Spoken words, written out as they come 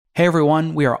Hey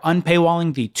everyone, we are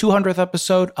unpaywalling the 200th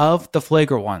episode of The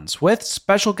Flagrant Ones with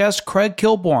special guest Craig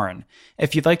Kilborn.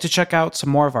 If you'd like to check out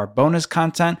some more of our bonus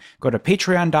content, go to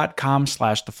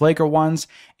patreon.com/theflagrant-ones.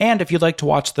 And if you'd like to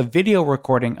watch the video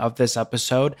recording of this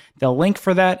episode, the link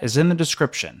for that is in the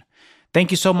description.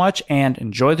 Thank you so much and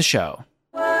enjoy the show.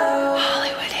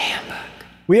 Hollywood Handbook.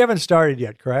 We haven't started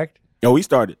yet, correct? No, we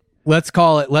started. Let's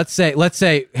call it, let's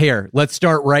say, here, let's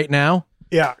start right now.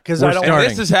 Yeah, because We're I don't starting.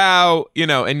 This is how,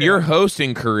 in your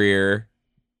hosting career,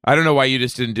 I don't know why you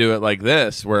just didn't do it like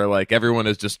this, where like everyone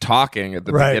is just talking at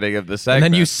the beginning of the segment.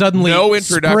 And then you suddenly no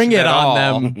introduction spring it at all.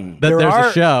 on them that there's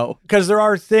a show. Because there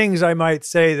are things I might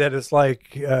say that it's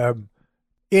like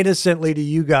innocently to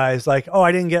you guys, like, oh,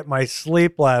 I didn't get my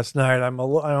sleep last night. I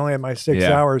only had my 6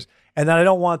 hours. And then I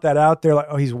don't want that out there like,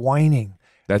 oh, he's whining.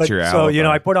 That's your So, alibi.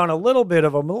 I put on a little bit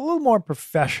of a little more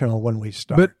professional when we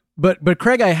start. But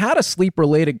Craig, I had a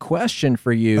sleep-related question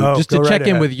for you, just to go check right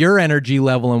in ahead. with your energy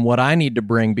level and what I need to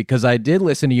bring, because I did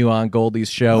listen to you on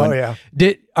Goldie's show. Oh, and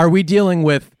yeah. Are we dealing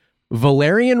with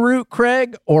valerian root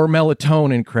Craig or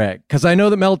melatonin Craig? Because I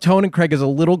know that melatonin Craig is a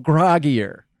little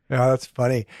groggier. Yeah, that's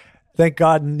funny. Thank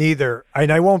God neither.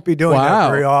 And I won't be doing that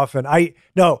Wow. very often. I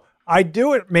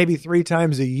do it maybe 3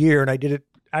 times a year, and I did it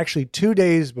actually 2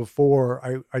 days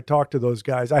before I talked to those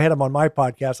guys. I had them on my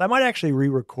podcast. I might actually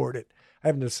re-record it. I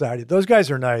haven't decided. Those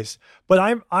guys are nice, but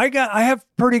I have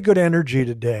pretty good energy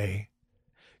today.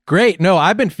 Great. No,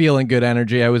 I've been feeling good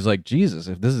energy. I was like, Jesus,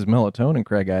 if this is melatonin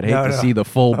Craig, I'd hate to see the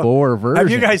full bore version.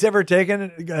 Have you guys ever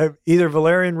taken either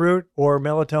valerian root or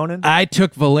melatonin? I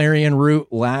took valerian root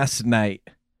last night.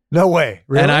 No way.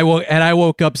 Really? And I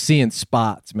woke up seeing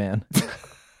spots, man.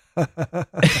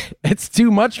 It's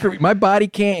too much for me. My body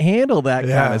can't handle that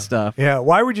kind of stuff. Yeah.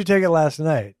 Why would you take it last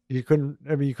night? You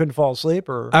couldn't fall asleep,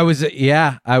 or I was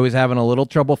having a little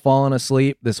trouble falling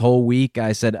asleep this whole week.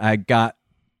 I said I got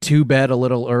to bed a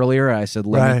little earlier. I said,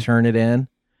 let me turn it in.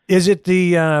 Is it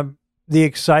the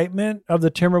excitement of the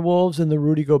Timberwolves and the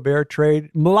Rudy Gobert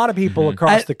trade? A lot of people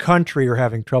across the country are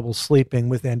having trouble sleeping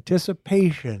with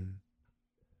anticipation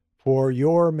for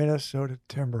your Minnesota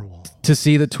Timberwolves. To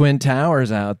see the Twin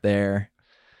Towers out there.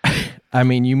 I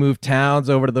mean, you moved Towns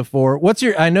over to the 4.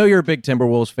 I know you're a big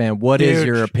Timberwolves fan. What is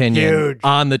your opinion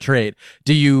on the trade?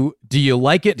 Do you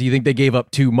like it? Do you think they gave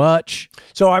up too much?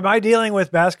 So am I dealing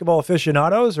with basketball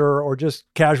aficionados or just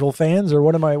casual fans, or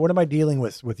what am I dealing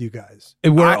with you guys?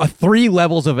 We're 3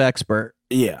 levels of expert.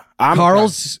 Yeah.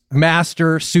 Carl's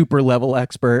master super level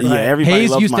expert. Yeah, everybody Hayes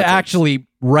loves used my to takes. actually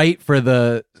write for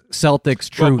the Celtics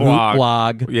True Hoop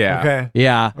blog. Yeah. Okay.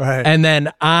 Yeah. Right. And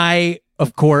then I,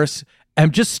 of course,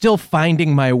 am just still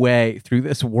finding my way through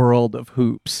this world of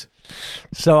hoops.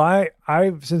 So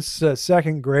I've since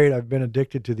second grade, I've been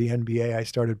addicted to the NBA. I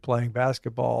started playing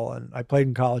basketball, and I played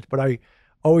in college, but I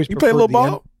always You play a preferred little the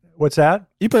ball? What's that?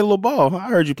 You play a little ball. I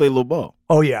heard you play a little ball.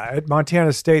 Oh, yeah, at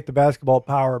Montana State, the basketball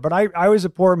power. But I was a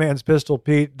poor man's Pistol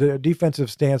Pete. The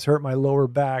defensive stance hurt my lower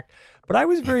back. But I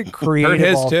was very creative. Hurt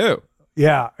his too.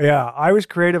 Yeah. I was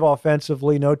creative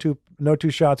offensively. No two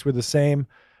shots were the same.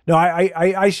 No,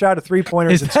 I shot a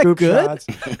 3-pointer Is and that scoop good? shots.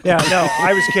 Yeah, no,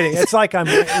 I was kidding. It's like I'm,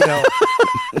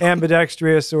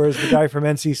 ambidextrous, or as the guy from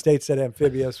NC State said,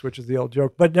 amphibious, which is the old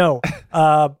joke. But no,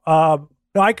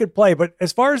 no, I could play. But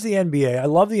as far as the NBA, I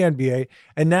love the NBA.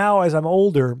 And now, as I'm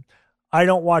older, I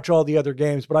don't watch all the other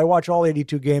games, but I watch all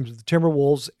 82 games of the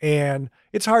Timberwolves, and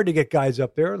it's hard to get guys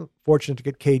up there. I'm fortunate to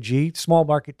get KG. Small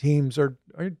market teams are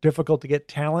difficult to get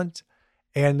talent.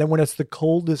 And then when it's the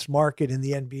coldest market in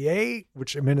the NBA,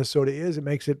 which Minnesota is, it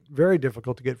makes it very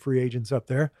difficult to get free agents up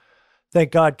there.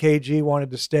 Thank God KG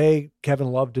wanted to stay. Kevin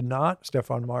Love did not.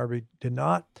 Stephon Marbury did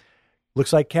not.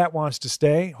 Looks like Cat wants to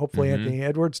stay. Hopefully Anthony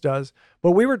Edwards does.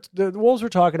 But the Wolves were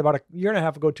talking about a year and a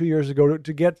half ago, 2 years ago,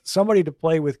 to get somebody to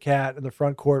play with Cat in the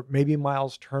front court, maybe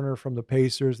Miles Turner from the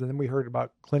Pacers. And then we heard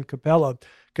about Clint Capella,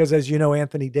 because as you know,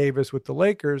 Anthony Davis with the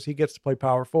Lakers, he gets to play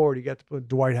power forward. He gets to play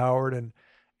Dwight Howard and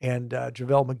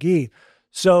JaVale McGee.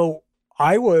 So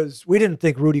we didn't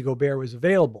think Rudy Gobert was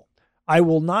available. I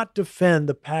will not defend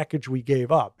the package we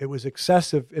gave up. It was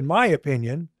excessive, in my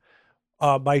opinion.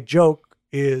 My joke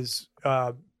is,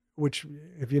 which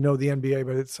if you know the NBA,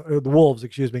 but it's the Wolves,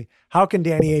 excuse me. How can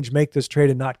Danny Ainge make this trade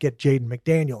and not get Jaden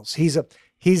McDaniels? He's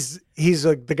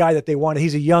the guy that they wanted.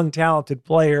 He's a young, talented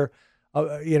player,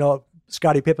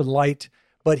 Scottie Pippen light,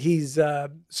 but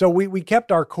so we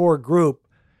kept our core group.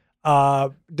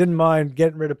 Didn't mind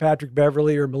getting rid of Patrick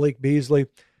Beverly or Malik Beasley.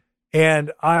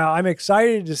 And I'm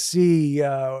excited to see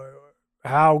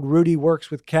how Rudy works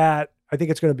with Cat. I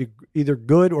think it's going to be either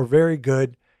good or very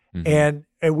good. Mm-hmm.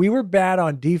 And we were bad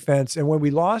on defense. And when we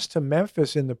lost to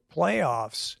Memphis in the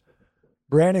playoffs,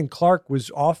 Brandon Clark was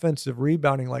offensive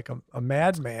rebounding like a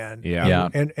madman. Yeah.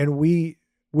 And we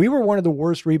were one of the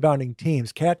worst rebounding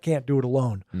teams. Cat can't do it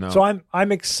alone. No. So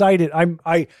I'm excited.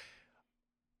 I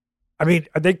mean,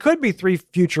 they could be 3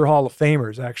 future Hall of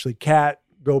Famers, actually. Cat,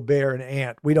 Gobert, and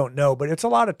Ant. We don't know, but it's a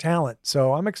lot of talent.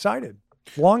 So I'm excited.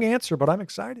 Long answer, but I'm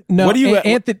excited. No, what do you,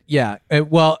 Anthony? Yeah.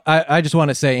 Well, I just want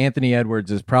to say Anthony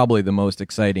Edwards is probably the most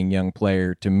exciting young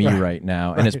player to me right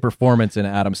now, and his performance in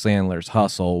Adam Sandler's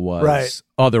Hustle was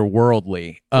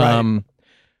otherworldly.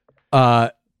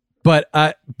 But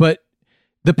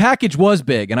the package was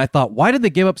big, and I thought, why did they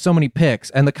give up so many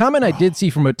picks? And the comment I did see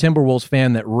from a Timberwolves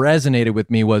fan that resonated with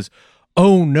me was,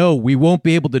 oh no, we won't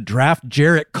be able to draft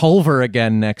Jarrett Culver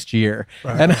again next year.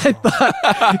 And I thought,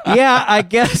 yeah, I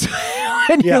guess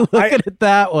when you look at it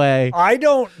that way. I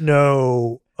don't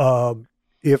know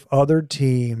if other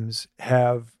teams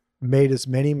have made as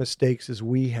many mistakes as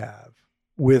we have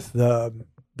with the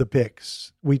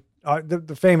picks.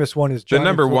 The famous one is Johnny the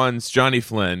number Flynn. one's Johnny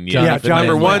Flynn. Yeah, the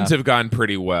number ones have gone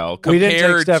pretty well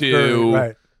compared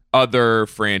to other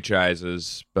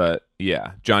franchises, but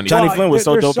yeah, Johnny Flynn was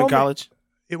so dope in college.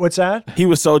 What's that? He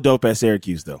was so dope at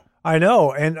Syracuse, though. I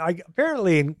know, and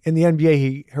apparently in the NBA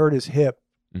he hurt his hip,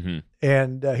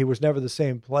 and he was never the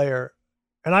same player.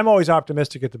 And I'm always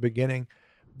optimistic at the beginning,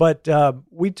 but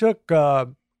we took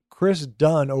Chris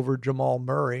Dunn over Jamal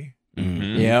Murray.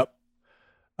 Yep.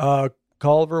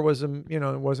 Culver wasn't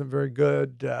very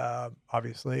good.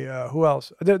 Obviously, who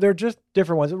else? They're just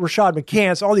different ones. Rashad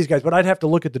McCants, all these guys. But I'd have to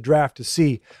look at the draft to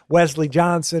see Wesley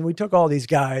Johnson. We took all these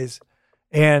guys,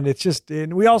 and it's just.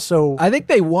 And we also, I think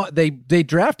they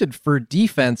drafted for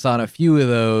defense on a few of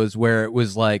those where it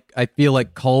was like I feel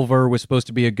like Culver was supposed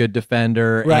to be a good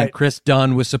defender, and Chris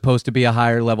Dunn was supposed to be a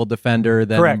higher level defender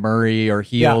than Murray or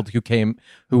Hield,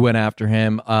 who went after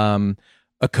him.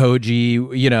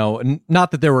 Okogie,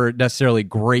 not that there were necessarily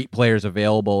great players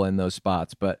available in those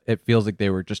spots, but it feels like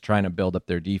they were just trying to build up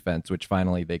their defense, which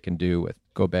finally they can do with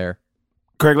Gobert.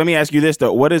 Craig, let me ask you this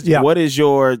though: what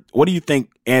do you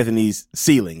think Anthony's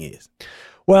ceiling is?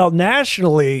 Well,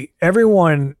 nationally,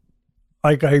 everyone,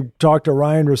 like I talked to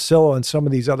Ryan Russillo and some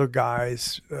of these other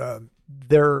guys,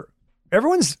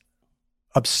 everyone's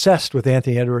obsessed with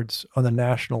Anthony Edwards on the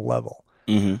national level,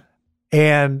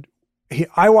 and.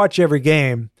 I watch every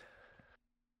game,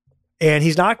 and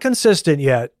he's not consistent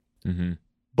yet,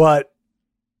 but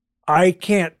I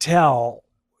can't tell.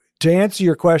 To answer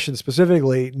your question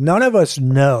specifically, none of us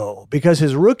know because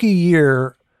his rookie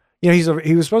year, he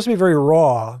was supposed to be very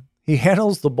raw. He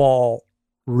handles the ball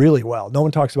really well. No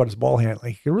one talks about his ball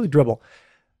handling. He can really dribble.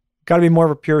 Got to be more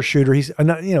of a pure shooter. He's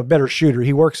a better shooter.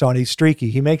 He works on it. He's streaky.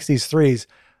 He makes these threes.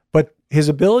 But his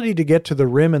ability to get to the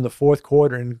rim in the fourth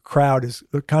quarter in the crowd is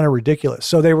kind of ridiculous.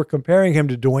 So they were comparing him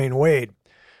to Dwayne Wade,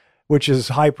 which is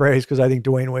high praise because I think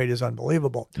Dwayne Wade is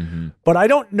unbelievable. But I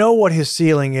don't know what his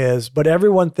ceiling is, but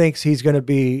everyone thinks he's going to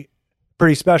be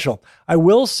pretty special. I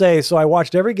will say, so I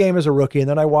watched every game as a rookie, and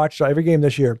then I watched every game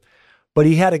this year. But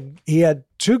he had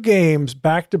 2 games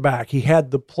back to back. He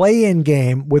had the play-in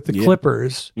game with the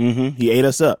Clippers. He ate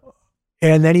us up.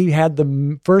 And then he had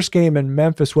the first game in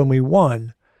Memphis when we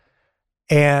won.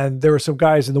 And there were some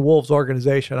guys in the Wolves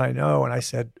organization I know, and I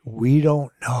said, we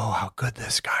don't know how good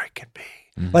this guy can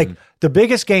be. Like the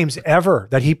biggest games ever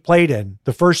that he played in,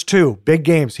 the first 2 big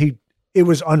games, it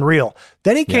was unreal.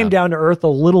 Then he came down to earth a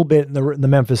little bit in the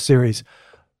Memphis series,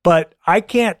 but I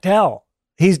can't tell.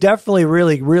 He's definitely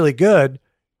really, really good.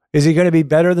 Is he going to be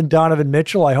better than Donovan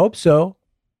Mitchell? I hope so.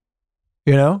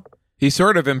 He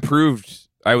sort of improved,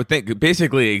 I would think,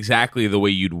 basically exactly the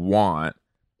way you'd want.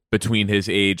 Between his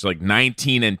age, like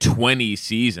 19 and 20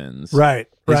 seasons. Right.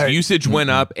 His usage went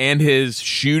up and his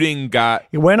shooting got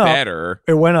better.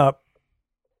 It went up.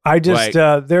 I just,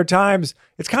 there are times,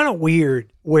 it's kind of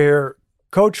weird where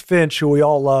Coach Finch, who we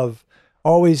all love,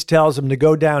 always tells him to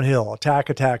go downhill, attack.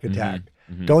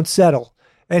 Don't settle.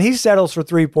 And he settles for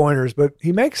 3-pointers, but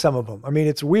he makes some of them. I mean,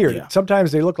 it's weird. Yeah.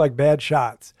 Sometimes they look like bad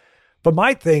shots. But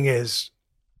my thing is,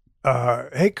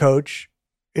 hey, Coach,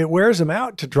 it wears him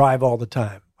out to drive all the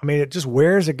time. I mean, it just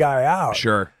wears a guy out.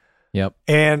 Sure. Yep.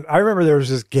 And I remember there was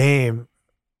this game.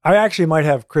 I actually might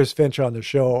have Chris Finch on the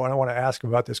show, and I want to ask him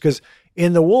about this because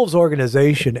in the Wolves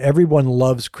organization, everyone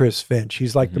loves Chris Finch.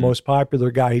 He's like the most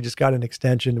popular guy. He just got an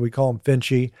extension. We call him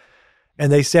Finchy.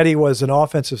 And they said he was an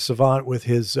offensive savant with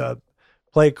his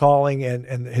play calling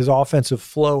and his offensive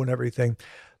flow and everything.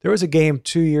 There was a game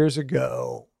 2 years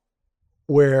ago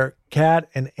where Cat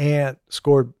and Ant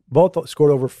both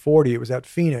scored over 40. It was at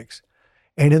Phoenix.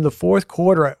 And in the fourth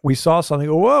quarter, we saw something.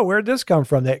 Whoa, where'd this come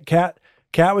from? That Cat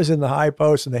was in the high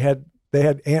post, and they had they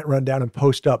had Ant run down and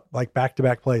post up, like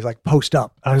back-to-back plays, like post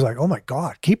up. I was like, oh my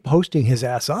God, keep posting his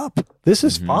ass up. This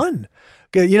is fun.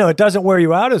 You know, it doesn't wear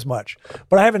you out as much.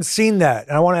 But I haven't seen that.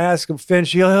 And I want to ask him,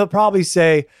 Finch, he'll probably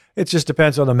say it just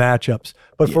depends on the matchups.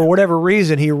 But for whatever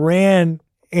reason, he ran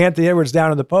Anthony Edwards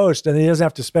down in the post, and he doesn't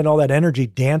have to spend all that energy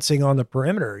dancing on the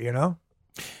perimeter, you know?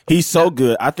 He's so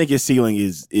good. I think his ceiling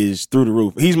is through the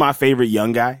roof. He's my favorite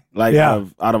young guy. Like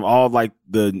out of all like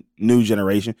the new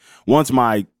generation. Once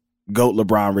my GOAT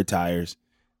LeBron retires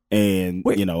and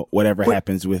whatever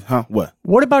happens with what?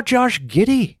 What about Josh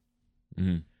Giddey?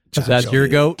 Is that your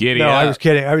GOAT? Giddy no, I was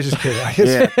kidding. I was just kidding.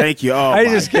 Yeah, thank you. Oh, I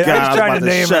was just kidding. God, I was trying to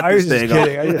name it. I was just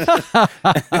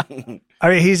kidding. I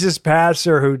mean, he's this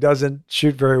passer who doesn't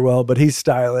shoot very well, but he's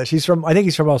stylish. I think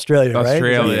he's from Australia, right?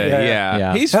 Australia,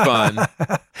 yeah. He's fun.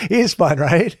 He's fun,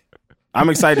 right? I'm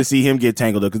excited to see him get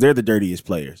tangled up because they're the dirtiest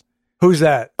players. Who's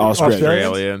that?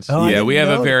 Australians. Oh, we have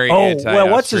a very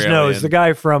what's his nose? The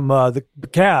guy from the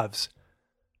Cavs.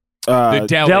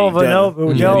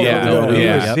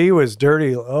 Dellavedova. He was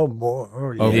dirty. Oh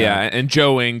boy. And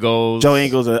Joe Ingles. Joe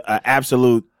Ingles, an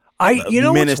absolute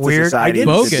what's weird? I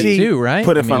didn't Bogut see too, right?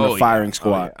 Put him on the firing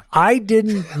squad. I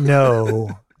didn't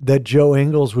know that Joe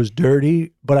Ingles was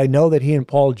dirty, but I know that he and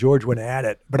Paul George went at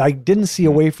it. But I didn't see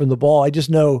away from the ball. I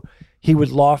just know he would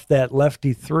loft that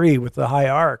lefty three with the high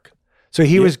arc. So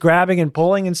he was grabbing and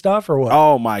pulling and stuff, or what?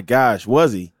 Oh my gosh,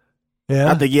 was he?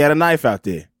 Yeah, I think he had a knife out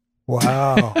there.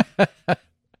 Wow.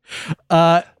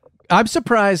 I'm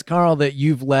surprised, Carl, that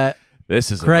you've let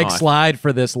Craig slide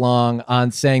for this long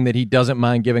on saying that he doesn't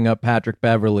mind giving up Patrick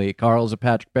Beverley. Carl's a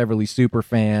Patrick Beverley super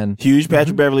fan. Huge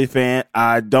Patrick Beverley fan.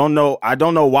 I don't know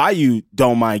why you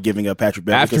don't mind giving up Patrick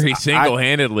Beverley. After he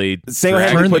single-handedly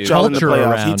put y'all in the playoffs.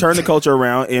 Around. He turned the culture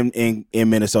around in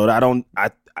Minnesota.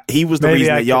 He was the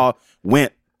reason that y'all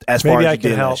went as far as you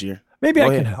did last year. Maybe I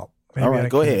can help. All right,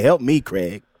 go ahead. Help me,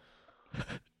 Craig.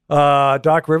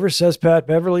 Doc Rivers says Pat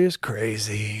Beverley is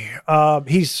crazy.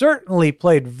 He certainly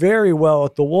played very well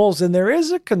at the Wolves, and there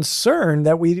is a concern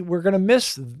that we're going to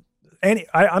miss any.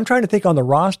 I'm trying to think on the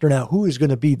roster now who is going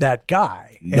to be that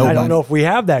guy, and I don't know if we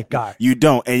have that guy. You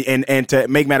don't, and to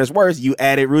make matters worse, you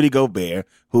added Rudy Gobert,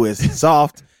 who is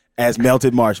soft as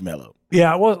melted marshmallow.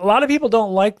 Yeah, well, a lot of people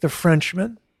don't like the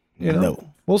Frenchman. No.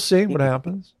 We'll see what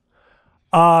happens.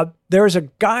 There's a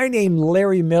guy named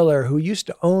Larry Miller who used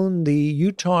to own the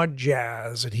Utah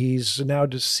Jazz, and he's now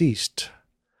deceased.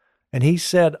 And he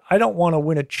said, I don't want to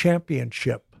win a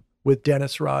championship with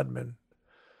Dennis Rodman.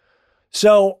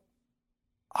 So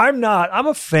I'm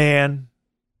a fan.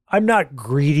 I'm not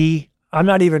greedy. I'm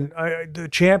not even the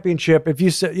championship. If you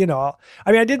said,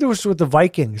 I did this with the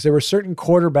Vikings. There were certain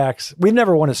quarterbacks. We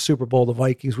never won a Super Bowl, the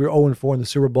Vikings. We were 0-4 in the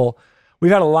Super Bowl.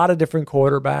 We've had a lot of different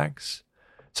quarterbacks.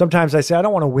 Sometimes I say, I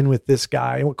don't want to win with this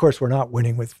guy. And of course, we're not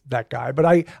winning with that guy.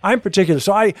 But I'm particular.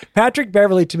 So Patrick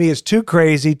Beverley to me is too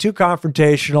crazy, too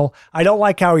confrontational. I don't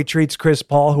like how he treats Chris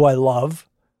Paul, who I love.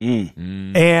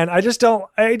 And I just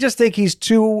think he's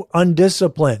too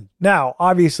undisciplined. Now,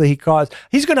 obviously,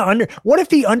 he's going to what if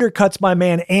he undercuts my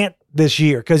man Ant this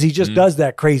year? Because he just does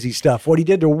that crazy stuff. What he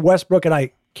did to Westbrook, and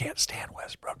I can't stand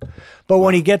Westbrook. But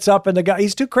when he gets up and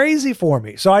he's too crazy for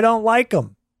me. So I don't like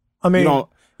him. I mean,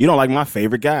 you don't like my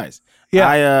favorite guys.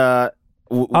 Yeah.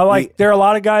 There are a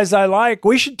lot of guys I like.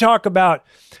 We should talk about,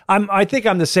 I think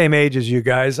I'm the same age as you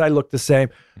guys. I look the same.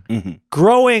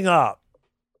 Growing up,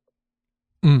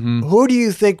 who do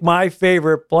you think my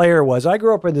favorite player was? I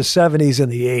grew up in the 70s and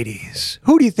the 80s.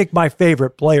 Who do you think my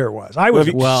favorite player was?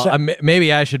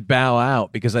 Maybe I should bow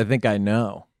out because I think I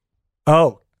know.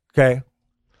 Oh, okay.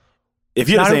 If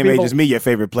you're the same age as me, your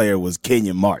favorite player was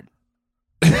Kenyon Martin.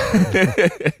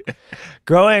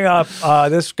 Growing up,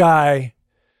 this guy,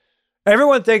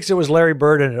 everyone thinks it was Larry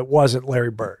Bird, and it wasn't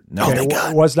Larry Bird. No,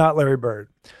 it was not Larry Bird.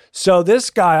 So this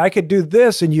guy, I could do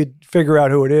this, and you'd figure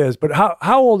out who it is. But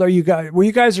how old are you guys? Were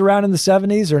you guys around in the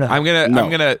 70s or not?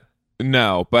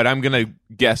 But I'm gonna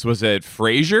guess, was it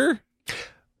Frazier?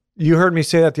 You heard me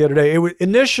say that the other day. It was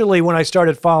initially when I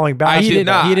started following basketball. I did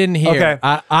not. He didn't hear. Okay.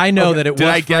 I know that it was. Did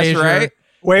I guess Frazier. right?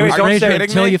 Wait, don't say it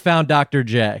until you found Dr.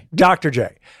 J. Dr.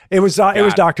 J. It was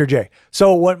Dr. J.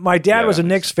 So when my dad was a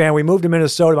Knicks fan, we moved to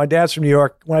Minnesota. My dad's from New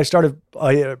York. When I started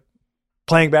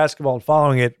playing basketball and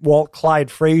following it, Walt Clyde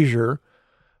Frazier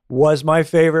was my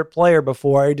favorite player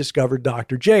before I discovered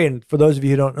Dr. J. And for those of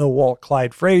you who don't know Walt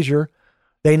Clyde Frazier,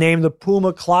 they named the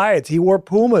Puma Clydes. He wore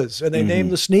Pumas, and they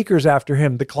named the sneakers after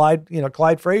him. The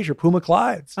Clyde Frazier, Puma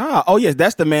Clydes. Oh yes,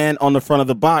 that's the man on the front of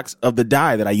the box of the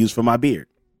dye that I use for my beard.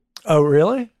 Oh,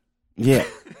 really? Yeah.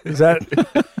 Is that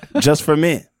just for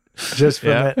men? Just for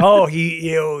men. Oh,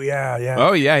 yeah.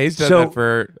 Oh, yeah. He's done that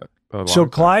for a long time.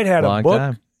 Clyde had a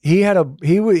book.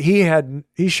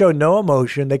 he showed no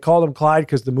emotion. They called him Clyde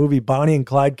because the movie Bonnie and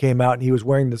Clyde came out and he was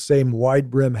wearing the same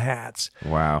wide brim hats.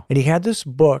 Wow. And he had this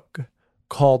book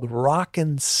called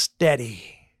Rockin'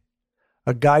 Steady,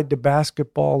 A Guide to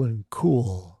Basketball and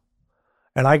Cool.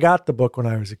 And I got the book when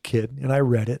I was a kid and I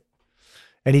read it.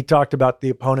 And he talked about the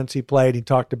opponents he played. He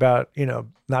talked about,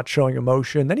 not showing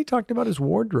emotion. Then he talked about his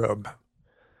wardrobe.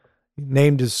 He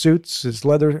named his suits, his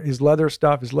leather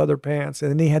stuff, his leather pants.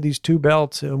 And then he had these 2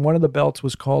 belts. And one of the belts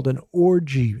was called an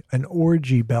orgy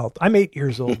belt. I'm 8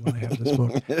 years old when I have this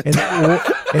book.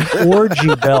 An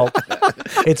orgy belt.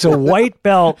 It's a white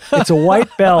belt. It's a white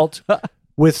belt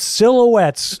with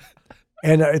silhouettes.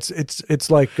 And it's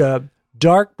like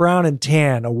dark brown and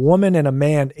tan, a woman and a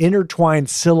man intertwined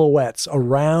silhouettes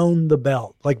around the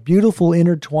belt, like beautiful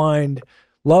intertwined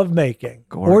lovemaking.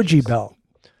 Orgy belt.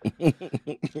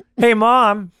 Hey,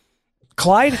 Mom,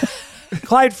 Clyde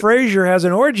Frazier has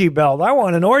an orgy belt. I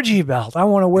want an orgy belt. I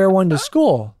want to wear one to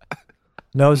school.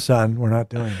 No, son, we're not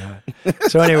doing that.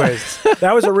 So anyways,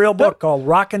 that was a real book called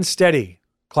Rockin' Steady,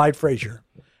 Clyde Frazier.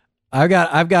 I've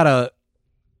got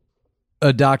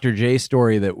a Dr. J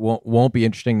story that won't be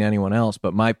interesting to anyone else,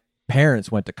 but my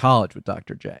parents went to college with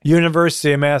Dr. J.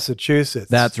 University of Massachusetts.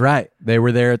 That's right. They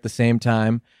were there at the same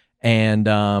time. And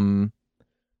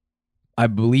I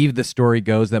believe the story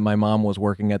goes that my mom was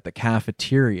working at the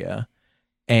cafeteria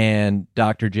and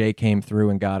Dr. J came through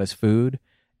and got his food.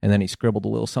 And then he scribbled a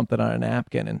little something on a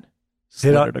napkin and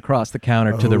slid it across the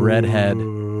counter to the redhead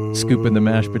scooping the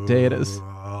mashed potatoes.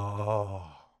 Oh,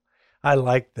 I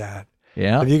like that.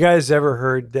 Yeah. Have you guys ever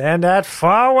heard, and that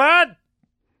forward,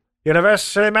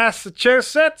 University of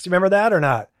Massachusetts? You remember that or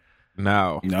not?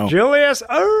 No. Julius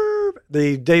Erb,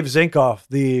 the Dave Zinkoff,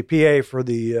 the PA for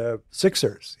the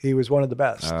Sixers. He was one of the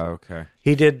best. Oh, okay.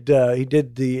 He did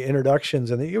the introductions,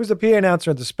 and he was the PA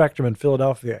announcer at the Spectrum in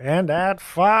Philadelphia. And that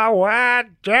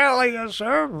forward, Julius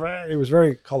Erb. It was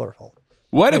very colorful.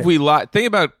 What if we think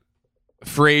about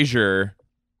Frazier?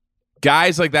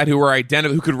 Guys like that who were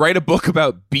who could write a book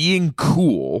about being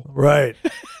cool. Right.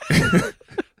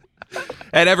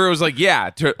 And everyone was like, yeah,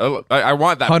 I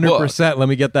want that 100%. Let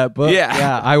me get that book.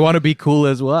 Yeah. I want to be cool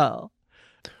as well.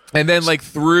 And then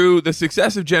through the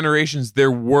successive generations,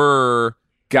 there were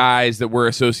guys that were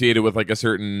associated with a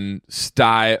certain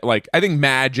style. I think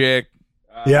Magic.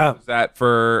 Was that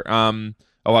for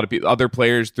a lot of people, other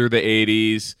players through the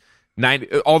 80s.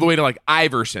 90, all the way to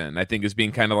Iverson, I think, is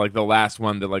being kind of the last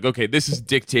one that okay, this is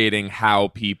dictating how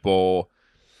people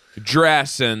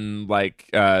dress and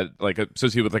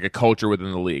associated with a culture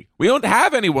within the league. We don't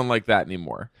have anyone like that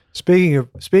anymore.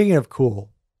 Speaking of cool,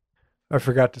 I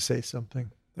forgot to say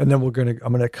something, and then I'm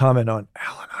gonna comment on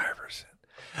Allen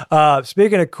Iverson.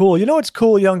 Speaking of cool, what's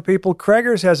cool, young people?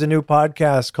 Craigers has a new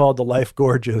podcast called The Life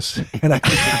Gorgeous, and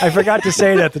I forgot to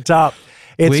say it at the top.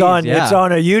 It's on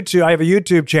a YouTube. I have a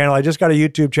YouTube channel. I just got a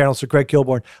YouTube channel, so Craig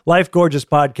Kilborn, Life Gorgeous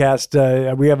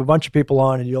podcast. We have a bunch of people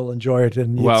on, and you'll enjoy it.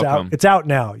 And it's out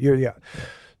now.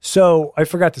 So I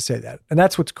forgot to say that, and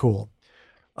that's what's cool.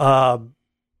 I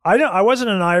wasn't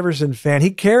an Iverson fan.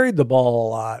 He carried the ball a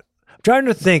lot. I'm trying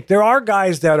to think. There are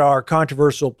guys that are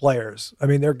controversial players. I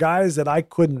mean, there are guys that I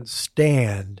couldn't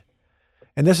stand,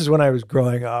 and this is when I was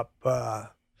growing up.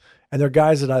 And they're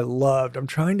guys that I loved. I'm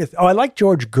trying to... I like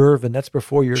George Gervin. That's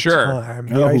before your time.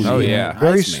 Yeah.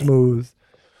 Very smooth.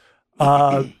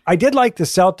 I did like the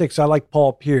Celtics. I like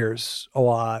Paul Pierce a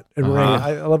lot. And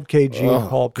I love KG and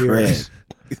Paul Pierce.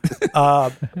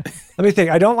 Let me think.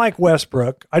 I don't like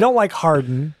Westbrook. I don't like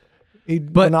Harden. He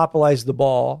monopolized the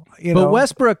ball. But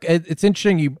Westbrook, it's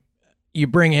interesting you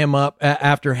bring him up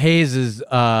after Hayes'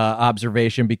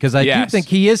 observation, because I do think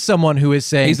he is someone who is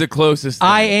saying he's the closest thing.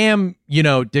 I am,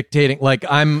 dictating,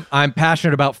 I'm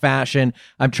passionate about fashion.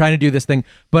 I'm trying to do this thing.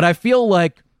 But I feel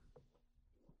like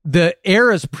the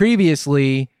eras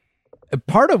previously,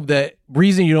 part of the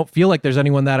reason you don't feel like there's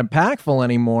anyone that impactful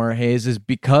anymore, Hayes, is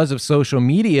because of social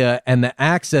media and the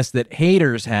access that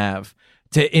haters have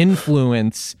to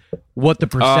influence what the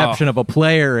perception of a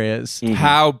player is. Mm-hmm.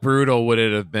 How brutal would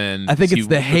it have been? I think it's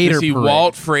the hater. To see parade.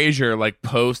 Walt Frazier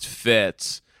post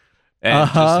fits and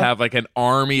just have an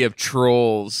army of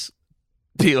trolls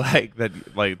be that,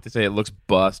 to say it looks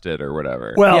busted or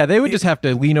whatever. Well, yeah, they would just have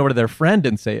to lean over to their friend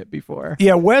and say it before.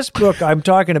 Yeah, Westbrook, I'm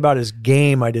talking about his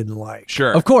game I didn't like.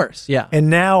 Sure. Of course, yeah. And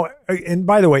now, and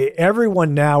by the way,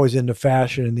 everyone now is into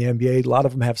fashion in the NBA. A lot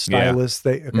of them have stylists.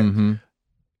 Yeah. Mm-hmm.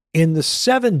 In the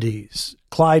 70s,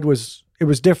 Clyde was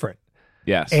different.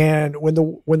 Yes. And when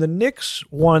the Knicks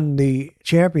won the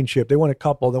championship, they won a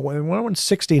couple. They won in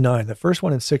 69, the first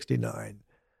one in 69.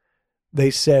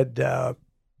 They said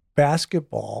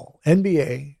basketball,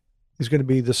 NBA, is going to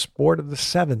be the sport of the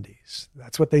 70s.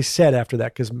 That's what they said after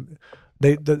that, because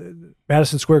the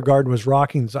Madison Square Garden was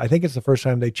rocking. I think it's the first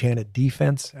time they chanted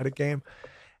defense at a game.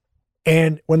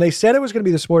 And when they said it was going to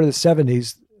be the sport of the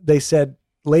 70s, they said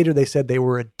they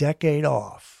were a decade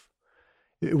off.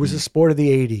 It was the sport of the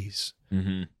 80s.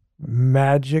 Mm-hmm.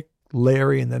 Magic,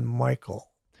 Larry, and then Michael.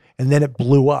 And then it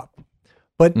blew up.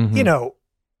 But, you know,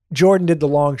 Jordan did the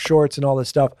long shorts and all this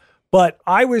stuff. But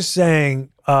I was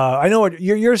saying, I know what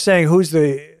you're saying,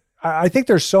 I think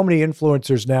there's so many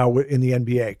influencers now in the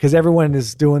NBA because everyone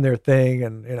is doing their thing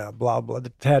and, you know, blah, blah, the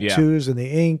tattoos and the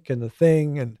ink and the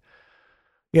thing and,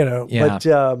 you know, but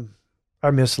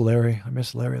I miss Larry. I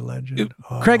miss Larry Legend.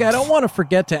 Craig, I don't want to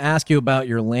forget to ask you about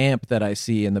your lamp that I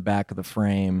see in the back of the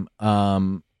frame.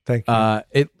 Thank you.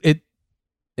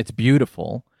 It's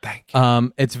beautiful. Thank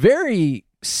you. It's very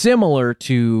similar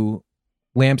to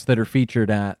lamps that are featured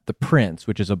at the Prince,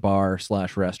 which is a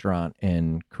bar/restaurant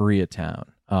in Koreatown.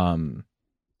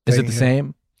 Is it the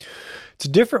same? It's a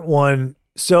different one.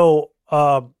 So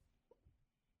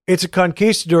it's a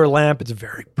conquistador lamp. It's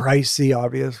very pricey,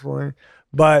 obviously,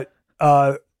 but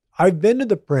I've been to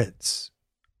the Prince.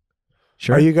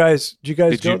 Sure. Do you guys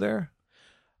go there?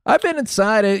 I've been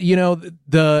inside it. You know,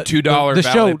 the $2 the valet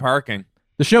show parking.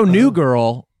 The show New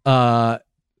Girl,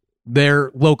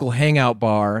 their local hangout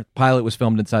bar, pilot was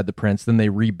filmed inside the Prince. Then they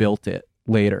rebuilt it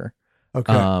later,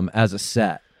 as a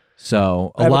set.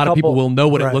 So a lot of people will know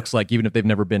what it looks like, even if they've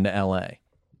never been to LA.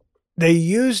 They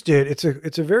used it.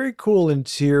 It's a very cool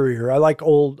interior. I like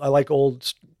old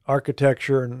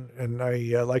architecture, and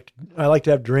I like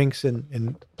to have drinks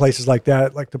in places like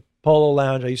that, like the Polo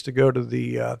Lounge. I used to go to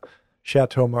the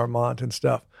Chateau Marmont and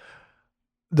stuff.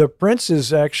 The Prince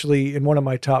is actually in one of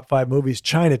my top 5 movies,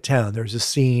 Chinatown. There's a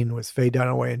scene with Faye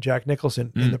Dunaway and Jack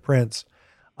Nicholson in The Prince.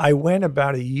 I went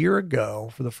about a year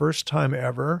ago for the first time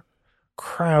ever.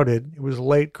 Crowded. It was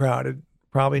late crowded.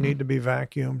 Probably need to be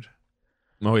vacuumed.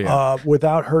 Oh, yeah.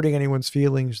 Without hurting anyone's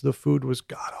feelings, the food was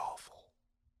god-awful.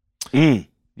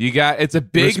 It's a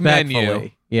big menu.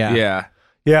 Yeah.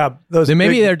 Yeah.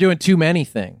 Maybe they're doing too many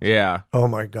things. Yeah. Oh,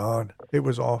 my God. It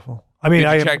was awful. I mean,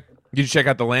 did you check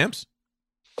out the lamps?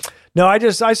 No,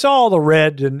 I saw all the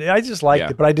red and I just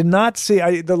liked it, but I did not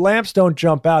see the lamps don't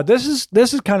jump out. This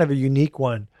is kind of a unique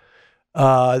one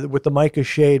with the mica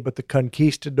shade, but the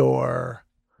Conquistador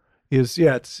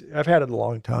I've had it a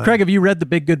long time. Craig, have you read The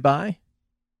Big Goodbye?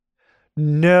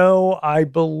 No, I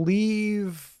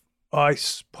believe I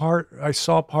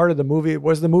saw part of the movie.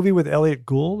 Was the movie with Elliot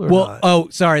Gould or not? Oh,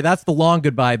 sorry, that's The Long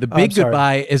Goodbye. The Big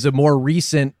Goodbye is a more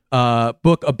recent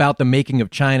book about the making of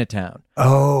Chinatown.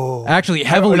 Oh. Actually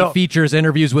heavily features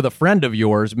interviews with a friend of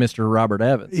yours, Mr. Robert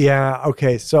Evans. Yeah,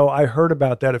 okay. So I heard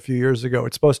about that a few years ago.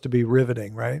 It's supposed to be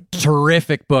riveting, right?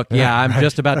 Terrific book. Yeah, I'm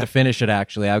just about to finish it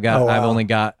actually. I've only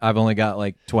got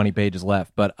like 20 pages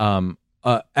left, but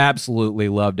absolutely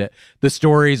loved it. The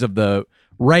stories of the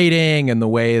writing and the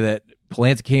way that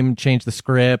Polanski came and changed the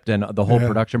script and the whole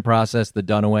production process, the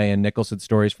Dunaway and Nicholson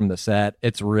stories from the set.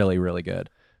 It's really, really good.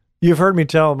 You've heard me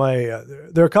tell there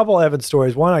are a couple Evans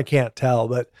stories. One I can't tell,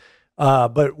 but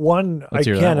one I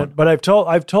can. But I've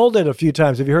told it a few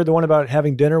times. Have you heard the one about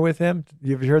having dinner with him?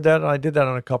 You've heard that? I did that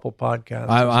on a couple podcasts.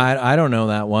 I don't know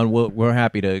that one. We're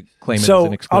happy to claim it as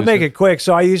an exclusive. I'll make it quick.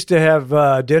 So I used to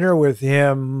have dinner with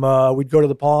him. We'd go to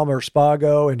the Palm or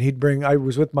Spago, and I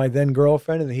was with my then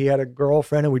girlfriend, and he had a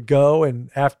girlfriend, and we'd go.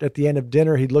 And at the end of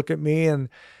dinner, he'd look at me and,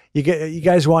 you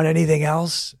guys want anything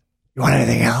else? You want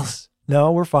anything else?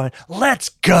 No, we're fine. Let's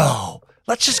go.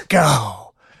 Let's just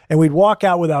go. And we'd walk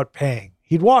out without paying.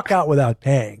 He'd walk out without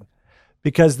paying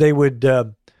because they would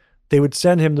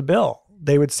send him the bill.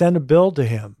 They would send a bill to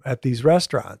him at these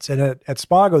restaurants. And at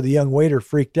Spago, the young waiter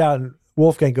freaked out, and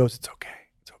Wolfgang goes, "It's okay.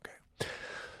 It's okay."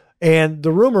 And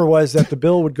the rumor was that the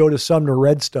bill would go to Sumner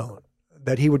Redstone,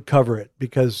 that he would cover it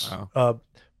because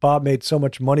Bob made so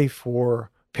much money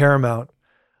for Paramount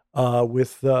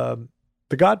with The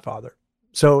Godfather.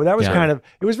 So that was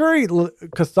it was very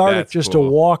cathartic to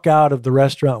walk out of the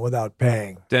restaurant without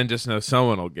paying. Then just know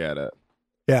someone will get it.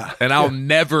 Yeah. And I'll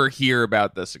never hear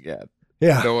about this again.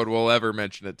 Yeah. No one will ever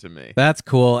mention it to me. That's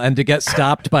cool. And to get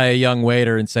stopped by a young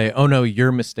waiter and say, "Oh no,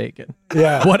 you're mistaken."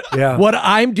 Yeah. What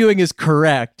I'm doing is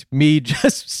correct. Me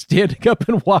just standing up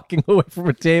and walking away from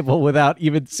a table without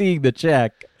even seeing the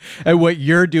check. And what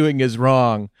you're doing is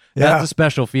wrong. That's a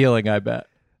special feeling, I bet.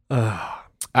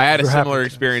 I had a similar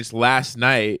experience last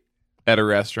night at a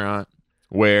restaurant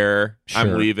where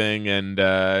I'm leaving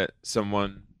and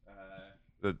someone,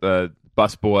 the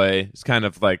busboy, is kind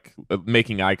of like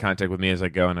making eye contact with me as I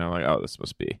go, and I'm like, "Oh, this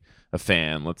must be a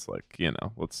fan. Let's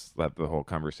let's have the whole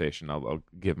conversation. I'll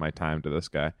give my time to this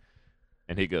guy."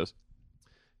 And he goes,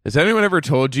 Has anyone ever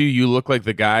told you look like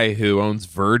the guy who owns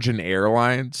Virgin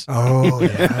Airlines? Oh,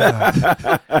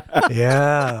 yeah.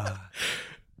 Yeah.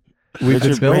 We've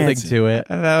been building to it.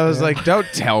 And I was like, don't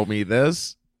tell me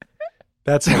this.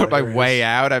 That's on my way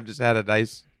out. I've just had a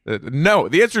nice... no,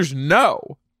 the answer is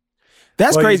no.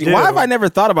 That's crazy. Why have I never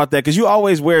thought about that? Because you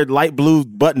always wear light blue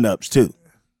button-ups, too.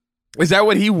 Is that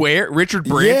what he wears? Richard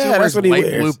Branson wears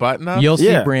light blue button-ups? You'll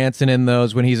see Branson in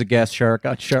those when he's a guest shark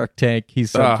on Shark Tank.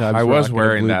 He's sometimes I was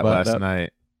wearing that last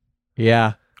night.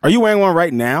 Yeah. Are you wearing one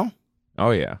right now?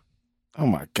 Oh, yeah. Oh,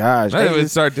 my gosh.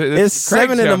 It's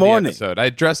 7 in the morning. I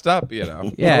dressed up, you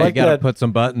know. Yeah, you got to put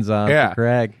some buttons on for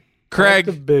Craig. I like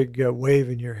the big wave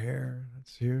in your hair.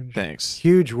 That's huge. Thanks.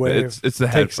 Huge wave. It's the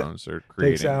headphones are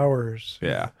creating. Takes hours.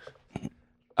 Yeah.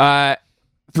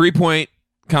 3-point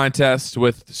contest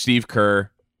with Steve Kerr.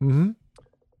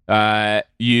 Mm-hmm.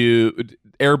 You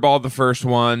airballed the first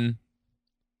one.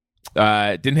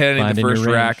 Didn't hit any in the first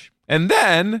rack. And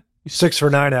then 6 for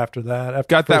 9 after that.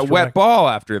 Got that wet ball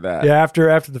after that. Yeah,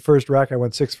 after the first rack, I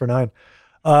went 6 for 9.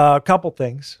 A couple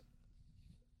things.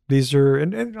 These are,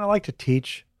 and I like to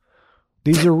teach.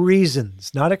 These are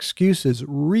reasons, not excuses.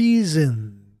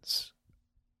 Reasons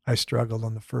I struggled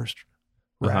on the first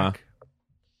rack.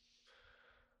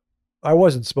 I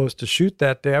wasn't supposed to shoot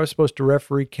that day. I was supposed to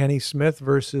referee Kenny Smith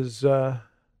versus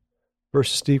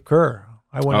Steve Kerr.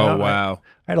 I went out. Wow.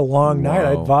 I had a long night.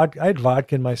 I had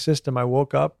vodka in my system. I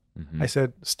woke up. I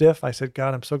said, stiff. I said,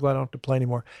 God, I'm so glad I don't have to play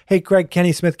anymore. Hey, Craig,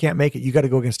 Kenny Smith can't make it. You got to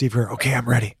go against Steve Kerr. Okay, I'm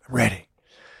ready.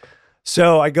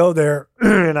 So I go there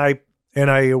and I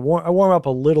warm up a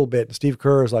little bit. And Steve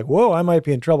Kerr is like, whoa, I might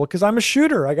be in trouble because I'm a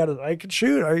shooter. I can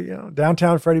shoot.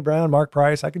 Downtown Freddie Brown, Mark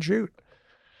Price, I can shoot.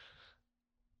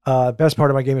 Best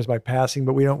part of my game is my passing,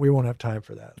 but we won't have time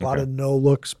for that. A lot of no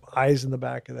looks, eyes in the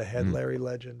back of the head. Larry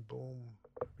Legend, boom.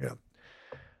 Yeah.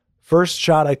 First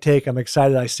shot I take, I'm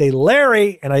excited. I say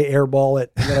Larry, and I airball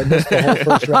it, and then I miss the whole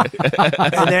first round.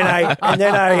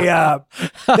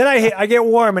 Then I get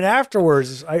warm, and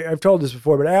afterwards, I've told this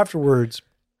before, but afterwards,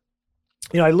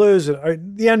 I lose. The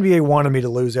NBA wanted me to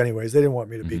lose anyways. They didn't want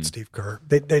me to beat Steve Kerr.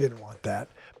 They didn't want that.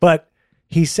 But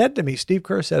he said to me, Steve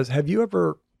Kerr says, "Have you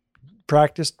ever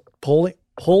practiced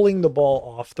pulling the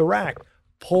ball off the rack,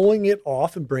 pulling it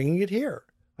off and bringing it here?"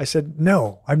 I said,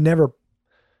 "No, I've never."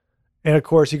 And of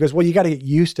course he goes, "Well, you got to get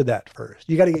used to that first.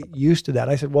 You got to get used to that."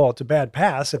 I said, "Well, it's a bad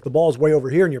pass. If the ball's way over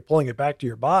here and you're pulling it back to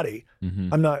your body,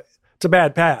 it's a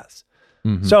bad pass."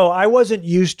 So I wasn't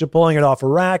used to pulling it off a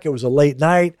rack. It was a late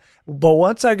night, but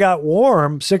once I got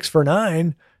warm, 6 for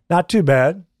 9, not too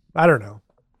bad. I don't know.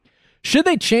 Should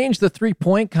they change the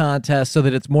 3-point contest so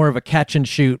that it's more of a catch and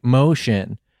shoot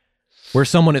motion where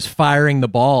someone is firing the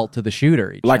ball to the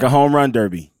shooter? Like a home run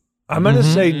derby. I'm going to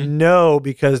say no,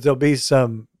 because there'll be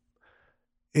some,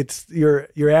 you're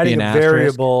adding a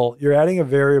variable. You're adding a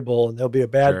variable and there'll be a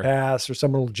bad pass or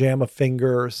someone will jam a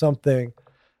finger or something.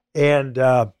 And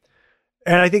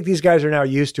I think these guys are now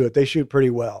used to it. They shoot pretty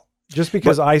well. Just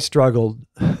because I struggled.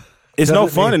 It's no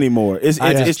fun anymore. It's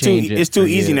too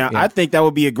easy now. Yeah. I think that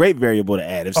would be a great variable to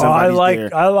add if somebody's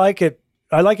there. I like it.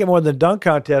 I like it more than the dunk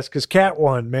contest because Cat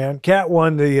won, man. Cat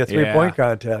won the 3-point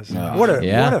contest. What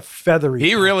a feathery.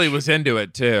 He really was into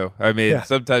it too. I mean,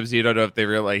 sometimes you don't know if they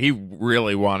really he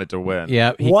really wanted to win.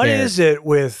 Yeah. What is it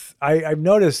with? I've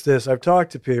noticed this. I've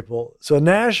talked to people. So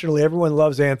nationally, everyone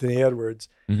loves Anthony Edwards,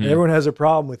 and everyone has a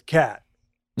problem with Cat.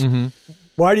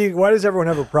 Why does everyone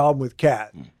have a problem with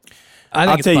Cat? I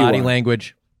think it's body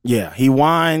language. Yeah, he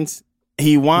whines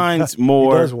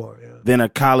more than a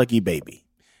colicky baby.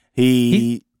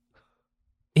 He's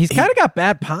kind of got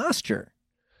bad posture.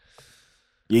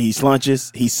 Yeah, he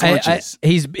slunches.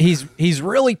 He's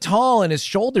really tall and his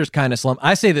shoulders kind of slump.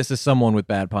 I say this as someone with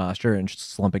bad posture and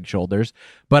slumping shoulders,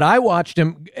 but I watched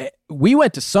him. We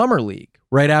went to Summer League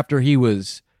right after he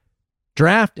was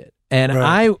drafted. And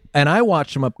I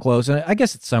watched him up close, and I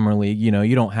guess it's Summer League, you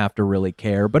don't have to really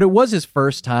care. But it was his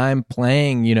first time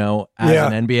playing, as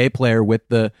an NBA player with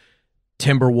the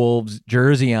Timberwolves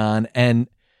jersey on, and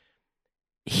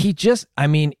he just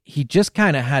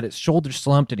kind of had his shoulders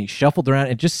slumped, and he shuffled around.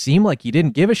 It just seemed like he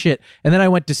didn't give a shit. And then I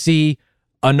went to see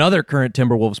another current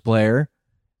Timberwolves player,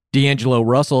 D'Angelo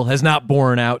Russell, has not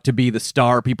borne out to be the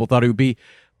star people thought he would be.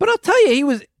 But I'll tell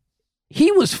you,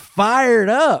 he was fired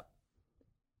up.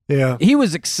 Yeah, he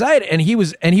was excited, and he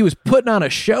was putting on a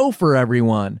show for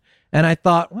everyone. And I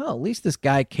thought, well, at least this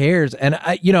guy cares. And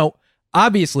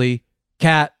obviously,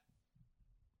 Cat,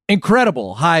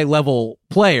 incredible high level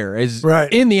player, is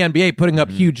in the NBA putting up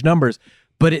huge numbers.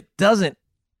 But it doesn't.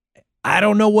 I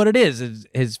don't know what it is.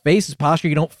 His face, his posture.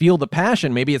 You don't feel the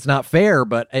passion. Maybe it's not fair,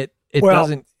 but it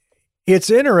doesn't. It's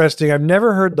interesting. I've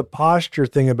never heard the posture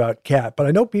thing about Cat, but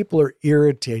I know people are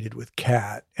irritated with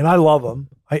Cat, and I love him.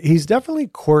 He's definitely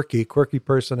quirky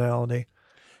personality.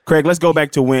 Craig, let's go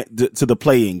back to the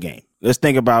play-in game. Let's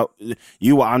think about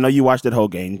you. I know you watched that whole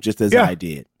game just as I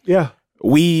did. Yeah.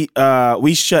 We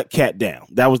shut Cat down.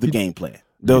 That was the game plan.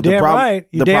 You're damn right.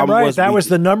 That was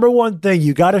the number one thing.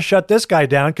 You got to shut this guy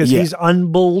down because he's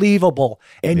unbelievable.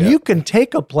 And you can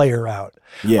take a player out.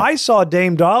 Yeah. I saw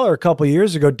Dame Dollar a couple of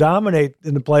years ago dominate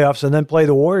in the playoffs and then play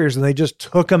the Warriors, and they just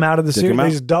took him out of the series. They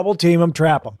just double team him,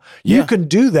 trap him. You can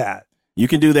do that. You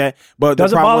can do that, but the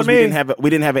problem was we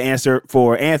didn't have an answer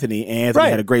for Anthony, and Anthony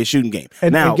had a great shooting game.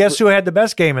 And guess who had the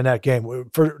best game in that game?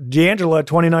 For D'Angelo at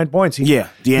 29 points. D'Angelo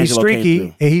he's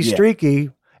streaky. He's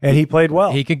streaky, and he played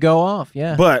well. He could go off,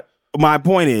 yeah. But my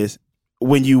point is,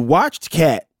 when you watched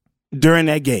Cat during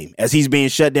that game as he's being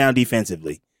shut down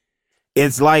defensively,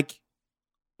 it's like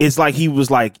he was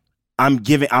like,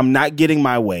 I'm not getting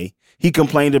my way. He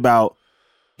complained about.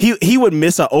 He would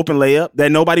miss an open layup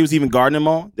that nobody was even guarding him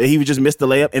on, that he would just miss the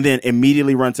layup and then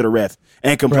immediately run to the ref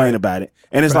and complain about it.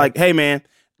 And it's like, hey, man,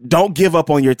 don't give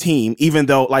up on your team, even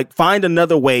though, like, find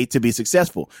another way to be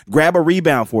successful. Grab a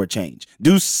rebound for a change.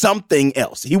 Do something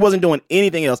else. He wasn't doing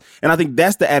anything else. And I think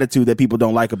that's the attitude that people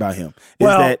don't like about him, is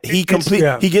that he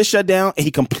gets shut down and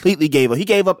he completely gave up. He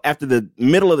gave up after the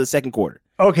middle of the second quarter.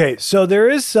 Okay, so there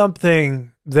is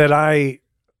something that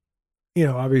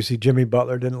obviously Jimmy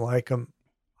Butler didn't like him.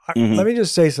 Let me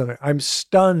just say something. I'm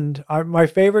stunned. My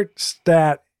favorite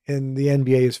stat in the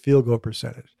NBA is field goal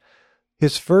percentage.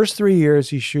 His first 3 years,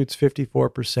 he shoots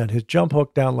 54%. His jump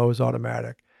hook down low is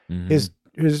automatic. His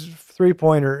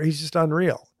 3-pointer, he's just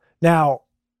unreal. Now,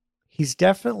 he's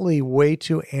definitely way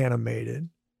too animated.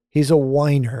 He's a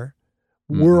whiner.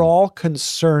 We're all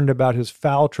concerned about his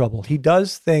foul trouble. He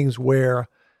does things where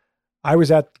I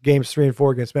was at games 3 and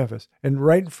 4 against Memphis, and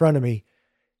right in front of me,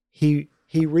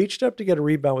 he reached up to get a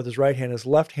rebound with his right hand. His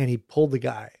left hand, he pulled the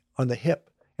guy on the hip,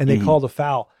 and they called a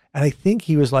foul. And I think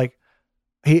he was like,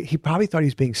 he probably thought he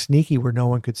was being sneaky where no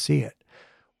one could see it.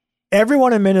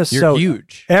 Everyone in Minnesota, you're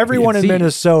huge. Everyone in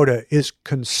Minnesota is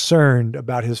concerned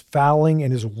about his fouling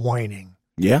and his whining.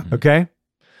 Yeah. Okay.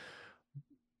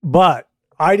 But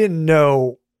I didn't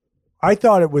know. I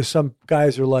thought it was some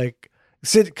guys are like,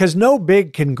 because no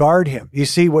big can guard him. You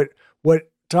see what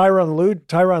Tyronn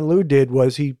Lue did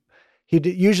was he'd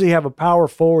usually have a power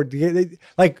forward.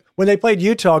 Like when they played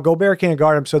Utah, Gobert can't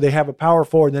guard him, so they have a power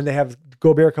forward, and then they have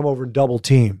Gobert come over and double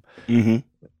team.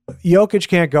 Jokic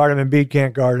can't guard him, Embiid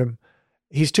can't guard him.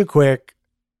 He's too quick.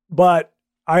 But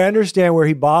I understand where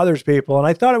he bothers people, and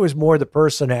I thought it was more the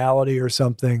personality or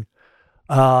something.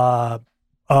 But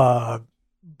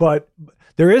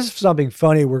there is something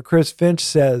funny where Chris Finch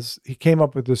says he came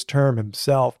up with this term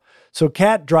himself. So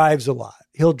Cat drives a lot.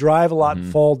 He'll drive a lot and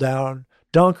fall down.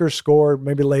 Dunk or score,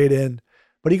 maybe lay it in,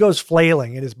 but he goes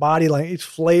flailing in his body line. He's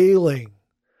flailing,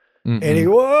 and he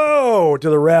to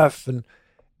the ref,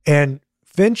 and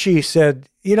Finchy said,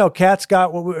 Cat's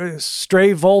got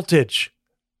stray voltage.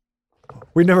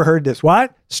 We never heard this.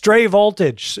 What? Stray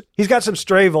voltage. He's got some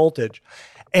stray voltage,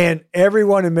 and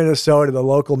everyone in Minnesota, the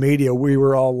local media, we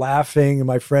were all laughing, and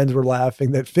my friends were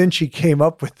laughing that Finchy came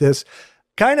up with this,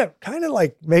 kind of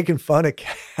like making fun of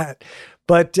Cat,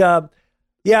 but.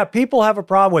 Yeah, people have a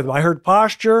problem with him. I heard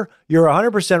posture. You're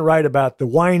 100% right about the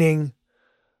whining.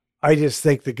 I just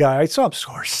think the guy, I saw him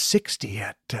score 60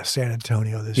 at San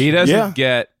Antonio this year. He doesn't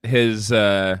get his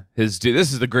this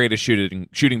is the greatest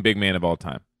shooting big man of all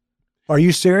time. Are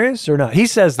you serious or not? He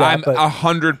says that. I'm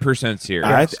 100%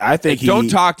 serious. I think don't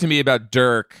talk to me about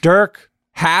Dirk. Dirk.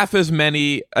 Half as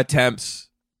many attempts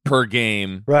per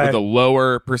game with a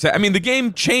lower percent. I mean, the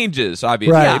game changes,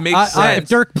 obviously. Right. It makes sense. If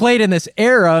Dirk played in this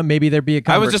era, maybe there'd be a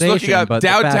conversation. I was just looking up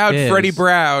downtown Freddie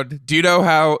Brown. Do you know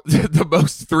how the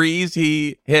most threes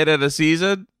he hit in a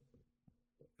season?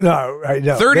 No, I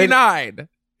know. 39.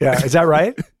 Yeah, is that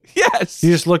right? Yes.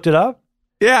 You just looked it up?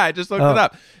 Yeah, I just looked it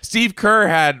up. Steve Kerr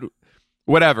had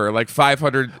like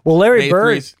 500. Well, Larry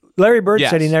Bird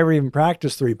said he never even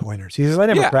practiced 3-pointers. He says, I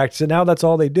never practiced it. Now that's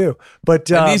all they do. But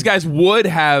and these guys would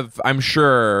have, I'm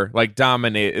sure, like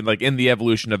dominated, like in the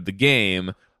evolution of the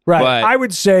game. Right. But I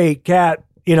would say Cat,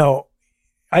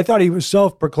 I thought he was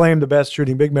self-proclaimed the best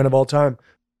shooting big man of all time.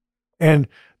 And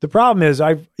the problem is,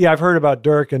 I've heard about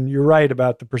Dirk, and you're right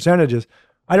about the percentages.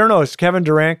 I don't know. Is Kevin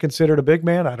Durant considered a big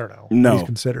man? I don't know. No. He's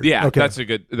considered. Yeah, okay.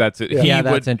 that's it. Yeah,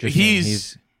 that's interesting.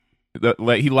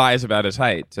 He lies about his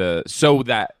height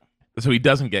so he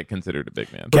doesn't get considered a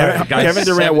big man. Kevin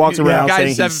Durant walks around saying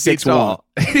he's 6'1".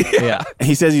 Yeah.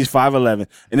 He says he's 5'11".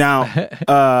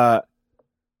 Now,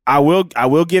 I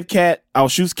will give Cat. I'll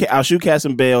shoot Cat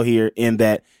some bail here in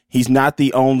that he's not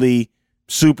the only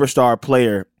superstar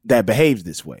player that behaves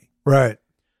this way. Right.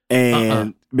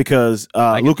 And because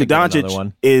Luka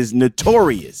Doncic is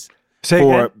notorious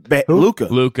for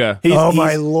Luka.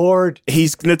 My Lord.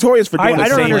 He's notorious for doing I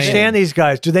don't understand thing. These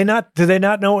guys. Do they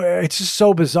not know? It's just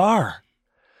so bizarre.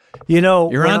 You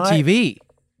know, you're on TV.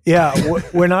 Yeah.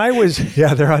 When I was,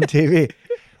 they're on TV.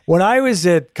 When I was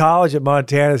at college at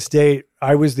Montana State,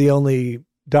 I was the only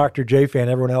Dr. J fan.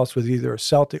 Everyone else was either a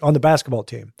Celtic on the basketball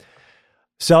team,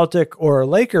 Celtic or a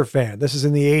Laker fan. This is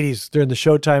in the 80s during the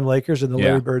Showtime Lakers and the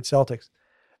Larry Bird Celtics.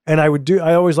 And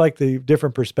I always like the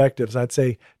different perspectives. I'd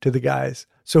say to the guys,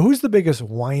 so who's the biggest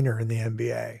whiner in the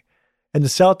NBA? And the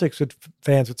Celtics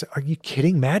fans would say, are you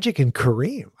kidding? Magic and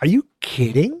Kareem. Are you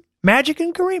kidding? Magic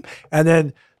and Kareem. And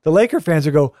then the Laker fans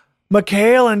would go,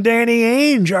 McHale and Danny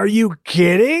Ainge. Are you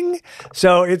kidding?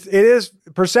 So it is,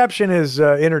 perception is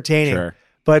entertaining. Sure.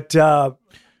 But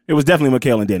it was definitely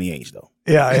McHale and Danny Ainge, though.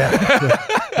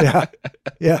 Yeah.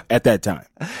 At that time.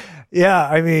 Yeah,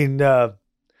 I mean, no,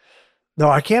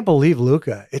 I can't believe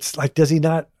Luka. It's like, does he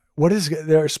not? What is?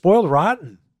 They're spoiled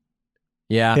rotten.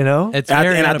 Yeah, you know, it's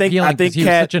very unappealing because he was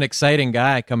such an exciting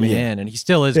guy coming in, and he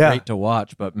still is great to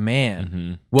watch. But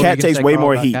man, Cat takes way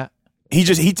more heat.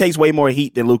 He takes way more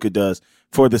heat than Luka does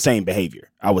for the same behavior,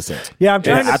 I would say. Yeah, I'm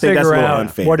trying to figure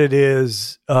out what it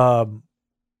is. And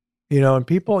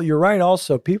people, you're right.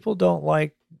 Also, people don't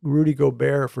like Rudy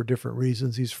Gobert for different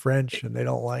reasons. He's French and they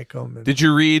don't like him. And did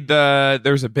you read there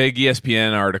was a big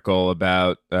ESPN article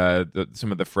about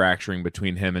some of the fracturing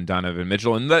between him and Donovan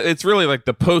Mitchell, and it's really like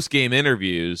the post-game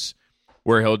interviews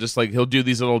where he'll do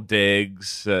these little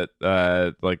digs at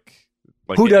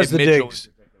who does the Mitchell, digs?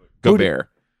 Gobert.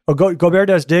 Gobert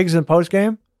does digs in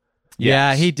post-game?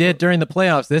 Yeah, he did during the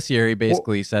playoffs this year. He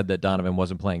basically said that Donovan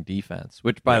wasn't playing defense,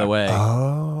 which, by the way,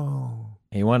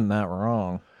 he wasn't that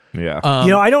wrong. Yeah.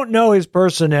 I don't know his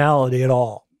personality at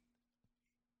all.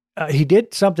 He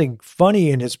did something funny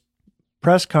in his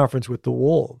press conference with the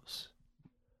Wolves.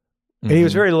 And he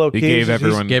was very low key. He gave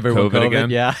everyone COVID again.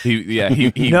 Yeah.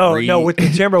 He no, with the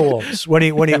Timberwolves when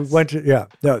he went to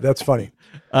that's funny.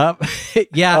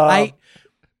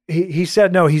 He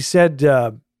said no. He said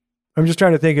I'm just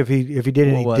trying to think if he did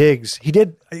any digs. He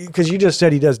did, because you just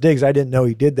said he does digs. I didn't know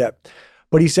he did that.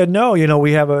 But he said, no,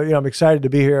 we have I'm excited to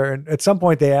be here. And at some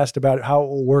point they asked about how it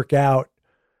will work out.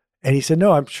 And he said,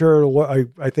 no, I'm sure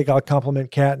I think I'll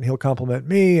compliment Cat and he'll compliment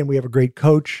me. And we have a great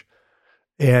coach.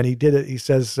 And he did it. He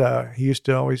says he used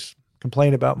to always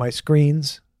complain about my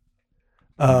screens.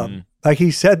 Like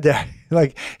he said that,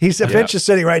 like he said, Finch is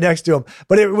sitting right next to him,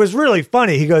 but it was really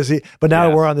funny. He goes, but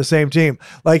now we're on the same team.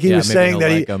 Like he was saying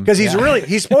that because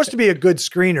he's supposed to be a good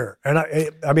screener. And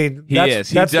I mean, he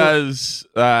does. Yes,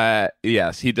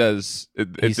 he does.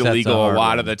 It's illegal a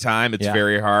lot of the time. It's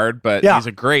very hard, but he's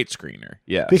a great screener.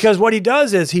 Yeah. Because what he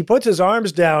does is he puts his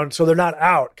arms down so they're not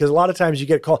out. Because a lot of times you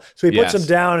get called. So he puts them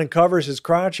down and covers his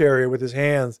crotch area with his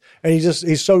hands. And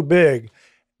he's so big.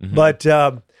 Mm-hmm. But,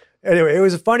 anyway, it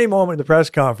was a funny moment in the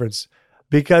press conference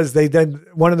because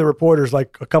one of the reporters,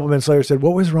 like a couple minutes later, said,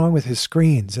 what was wrong with his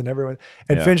screens? And everyone,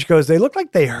 Finch goes, they looked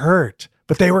like they hurt,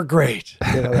 but they were great.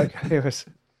 It was.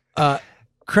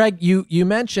 Craig, you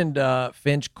mentioned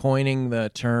Finch coining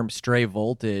the term stray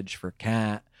voltage for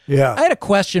Cat. Yeah. I had a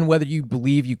question whether you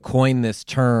believe you coined this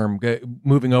term,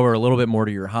 moving over a little bit more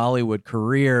to your Hollywood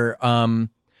career. The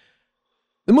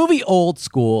movie Old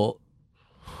School,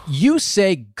 you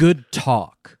say good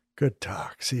talk. Good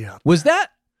talk. See ya. Was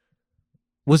that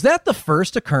the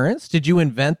first occurrence? Did you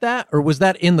invent that, or was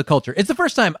that in the culture? It's the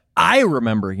first time I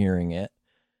remember hearing it,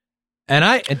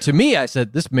 and to me, I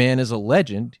said, "This man is a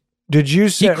legend." Did you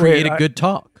say he created good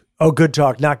talk? Oh, good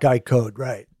talk, not guy code,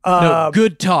 right? No,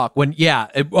 good talk.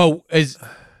 Is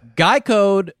guy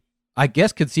code? I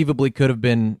guess conceivably could have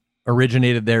been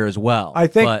originated there as well. I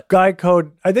think guy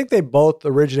code. I think they both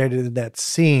originated in that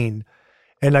scene.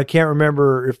 And I can't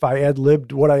remember if I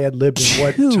ad-libbed what I ad-libbed and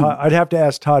what. I'd have to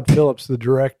ask Todd Phillips, the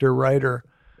director, writer,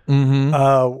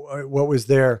 what was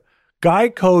there. Guy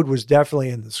code was definitely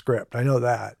in the script. I know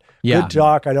that. Yeah. Good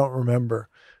talk, I don't remember.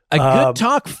 Good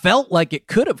talk felt like it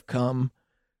could have come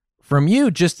from you.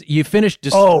 Just you finished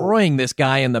destroying this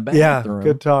guy in the bathroom. Yeah,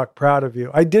 good talk. Proud of you.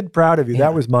 I did proud of you. Yeah.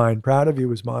 That was mine. Proud of you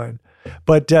was mine.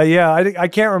 But I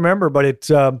can't remember, but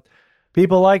it's.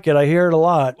 People like it. I hear it a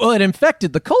lot. Well, it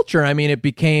infected the culture. I mean, it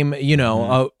became,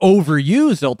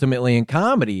 overused ultimately in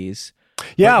comedies.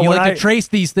 Yeah. You like to trace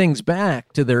these things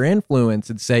back to their influence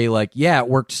and say, like, it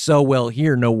worked so well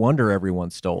here. No wonder everyone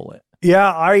stole it.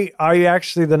 Yeah. I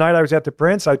actually, the night I was at the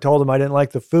Prince, I told him I didn't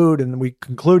like the food and we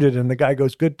concluded and the guy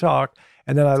goes, good talk.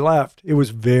 And then I left. It was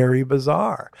very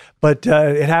bizarre, but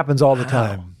it happens all the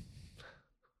time.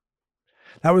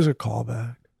 That was a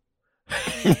callback.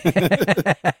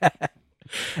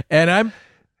 and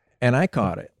I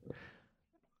caught it.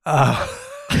 Are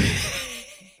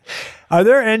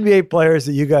there NBA players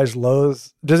that you guys loathe?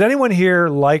 Does anyone here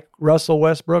like Russell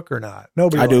Westbrook or not?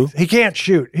 Nobody. I do. He can't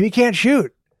shoot.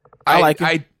 I like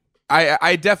him.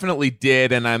 I definitely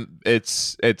did, and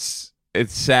it's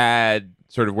sad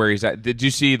sort of where he's at. Did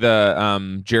you see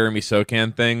the Jeremy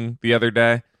Sokan thing the other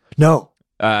day? No.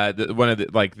 One of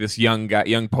the this young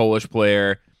Polish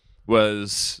player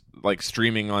was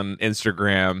streaming on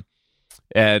Instagram,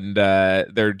 and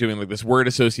they're doing this word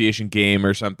association game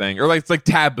or something, or it's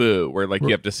Taboo, where you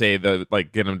have to say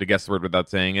get them to guess the word without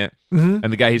saying it. Mm-hmm.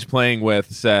 And the guy he's playing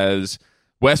with says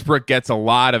Westbrook gets a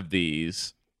lot of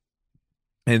these,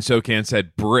 and Sokan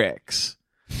said bricks,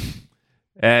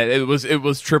 and it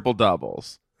was triple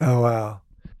doubles. Oh wow.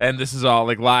 And this is all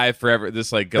live forever. This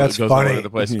goes all funny. over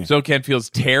the place. Sokan feels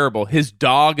terrible. His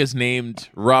dog is named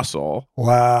Russell.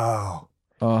 Wow.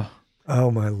 Oh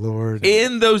my Lord.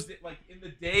 In those in the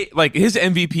day his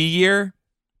MVP year,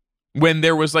 when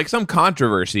there was some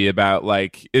controversy about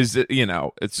is it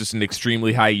it's just an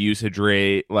extremely high usage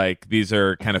rate, these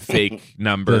are kind of fake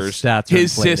numbers. The stats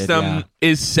his inflated, system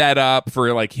is set up for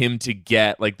him to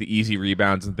get the easy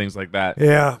rebounds and things like that.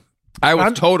 Yeah. I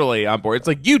was totally on board.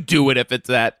 It's you do it if it's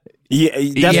that. Yeah,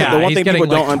 that's the one thing people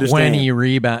don't understand. 20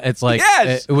 rebound. It's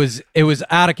Yes! it was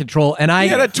out of control. And He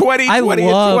had a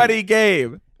 20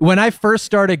 game. When I first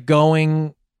started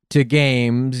going to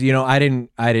games, I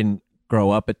didn't grow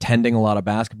up attending a lot of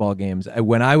basketball games.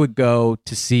 When I would go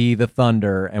to see the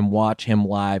Thunder and watch him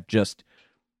live, just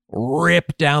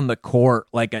rip down the court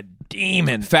like a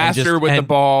demon, faster with the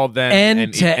ball than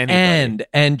end to end,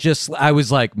 and just I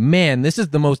was like, man, this is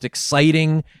the most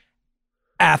exciting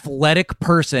athletic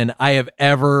person I have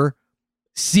ever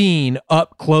seen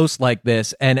up close like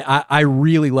this, and I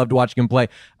really loved watching him play.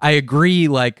 I agree,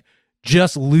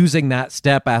 just losing that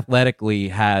step athletically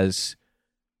has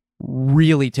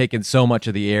really taken so much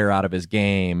of the air out of his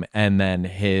game, and then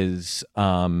his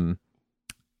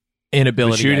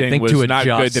inability, I think, to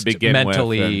adjust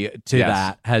mentally to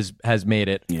that has made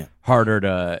it harder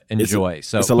to enjoy.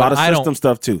 It's a lot of system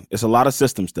stuff too. It's a lot of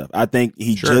system stuff. I think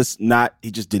he just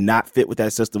did not fit with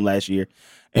that system last year,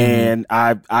 and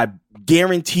I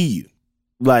guarantee you,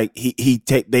 they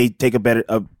take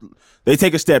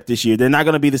a step this year. They're not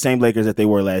going to be the same Lakers that they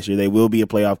were last year. They will be a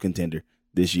playoff contender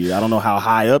this year. I don't know how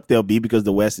high up they'll be because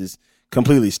the West is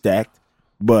completely stacked,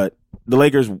 but the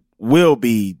Lakers will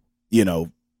be,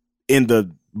 in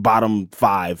the bottom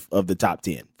 5 of the top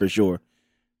 10 for sure.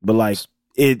 But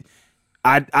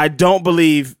I don't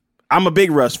believe. I'm a big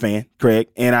Russ fan, Craig,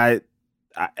 and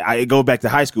I go back to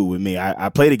high school with me. I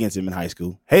played against him in high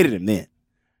school, hated him then,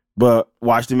 but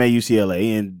watched him at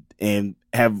UCLA and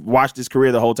have watched his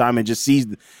career the whole time and just see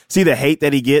the hate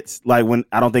that he gets, when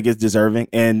I don't think it's deserving.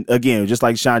 And again, just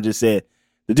like Sean just said,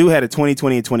 the dude had a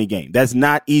 20-20-20 game. That's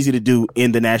not easy to do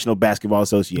in the National Basketball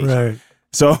Association. Right.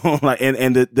 So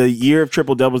and the year of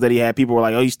triple doubles that he had, people were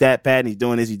like, "Oh, he's stat pad and he's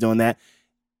doing this, he's doing that,"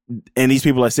 and these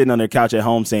people are sitting on their couch at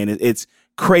home saying it's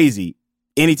crazy.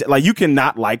 You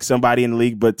cannot like somebody in the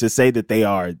league, but to say that they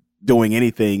are doing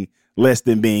anything less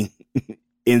than being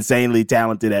insanely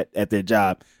talented at their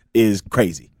job is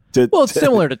crazy. It's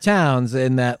similar to Towns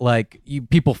in that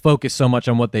people focus so much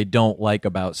on what they don't like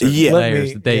about certain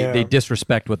players that they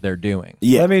disrespect what they're doing.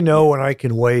 Yeah. Let me know when I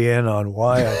can weigh in on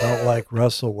why I don't like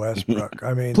Russell Westbrook.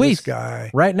 I mean, please, this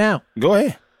guy right now. Go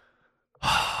ahead.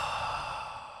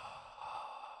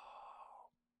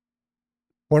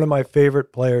 One of my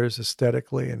favorite players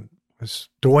aesthetically and was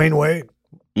Dwayne Wade.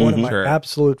 One of my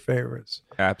absolute favorites.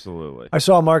 Absolutely. I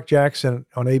saw Mark Jackson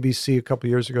on ABC a couple of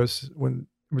years ago when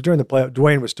it was during the playoff.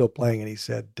 Dwayne was still playing, and he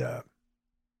said,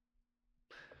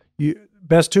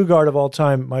 best 2 guard of all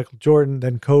time, Michael Jordan,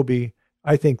 then Kobe.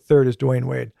 I think third is Dwayne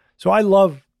Wade. So I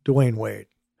love Dwayne Wade.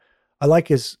 I like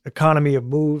his economy of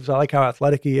moves. I like how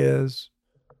athletic he is.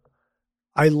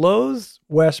 I loathe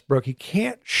Westbrook. He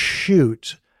can't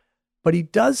shoot, but he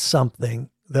does something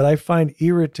that I find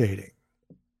irritating.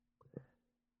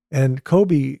 And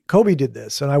Kobe did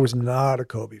this, and I was not a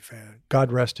Kobe fan.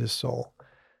 God rest his soul.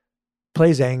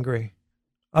 Plays angry.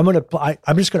 I'm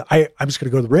just gonna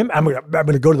go to the rim. I'm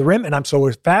gonna go to the rim, and I'm so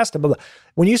fast.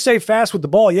 When you say fast with the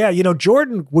ball,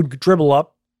 Jordan would dribble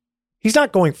up. He's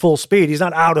not going full speed. He's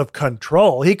not out of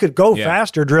control. He could go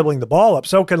faster dribbling the ball up.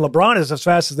 So can LeBron, is as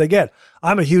fast as they get.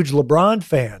 I'm a huge LeBron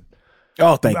fan.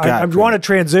 Oh, thank God. I want to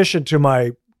transition to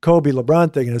my Kobe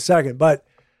LeBron thing in a second, but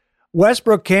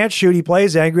Westbrook can't shoot. He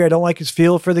plays angry. I don't like his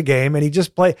feel for the game, and he's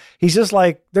just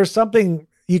like, there's something.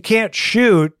 You can't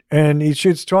shoot, and he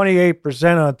shoots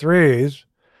 28% on threes,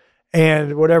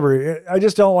 and whatever. I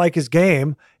just don't like his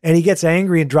game. And he gets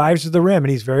angry and drives to the rim, and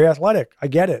he's very athletic. I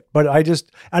get it. But I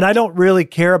don't really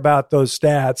care about those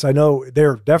stats. I know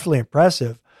they're definitely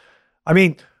impressive. I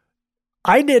mean,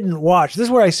 I didn't watch. This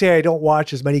is where I say I don't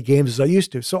watch as many games as I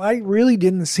used to. So I really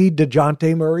didn't see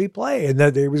DeJounte Murray play, and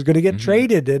that he was going to get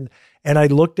traded. And I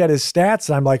looked at his stats,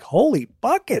 and I'm like, holy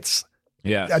buckets.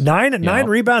 Yes. 9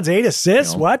 rebounds, 8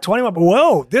 assists. What? 21.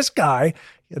 Whoa, this guy.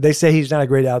 They say he's not a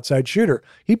great outside shooter.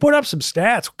 He put up some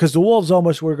stats because the Wolves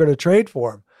almost were going to trade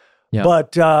for him. Yeah.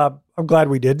 But I'm glad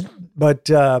we didn't. But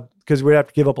because we'd have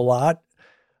to give up a lot.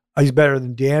 He's better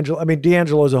than D'Angelo. I mean,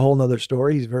 D'Angelo is a whole nother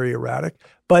story. He's very erratic.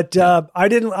 But I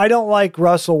don't like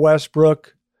Russell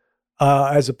Westbrook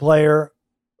as a player.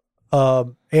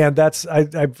 And that's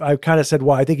I've kind of said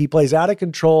why. I think he plays out of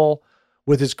control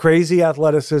with his crazy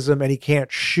athleticism, and he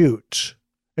can't shoot,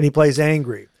 and he plays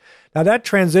angry. Now that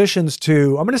transitions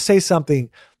to, I'm going to say something.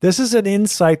 This is an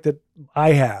insight that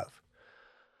I have.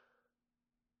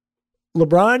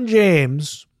 LeBron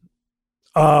James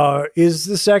is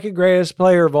the second greatest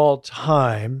player of all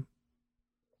time.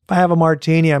 If I have a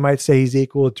martini, I might say he's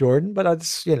equal with Jordan, but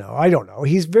I don't know.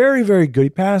 He's very, very good. He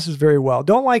passes very well.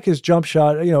 Don't like his jump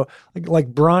shot.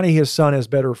 Like Bronny, his son, has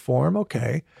better form.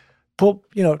 Okay.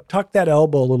 Tuck that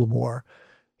elbow a little more.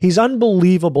 He's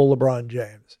unbelievable, LeBron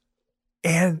James.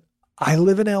 And I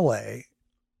live in LA,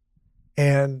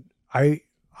 and I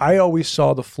always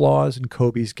saw the flaws in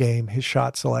Kobe's game. His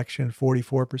shot selection,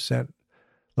 44%.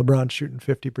 LeBron shooting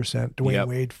 50%. Dwayne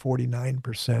Wade,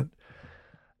 49%.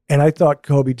 And I thought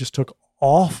Kobe just took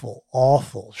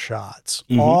awful shots.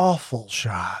 Mm-hmm. Awful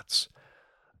shots.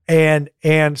 And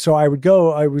so I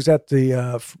was at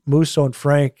the Musso and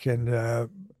Frank and the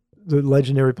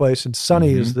legendary place, and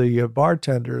Sonny is the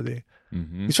bartender.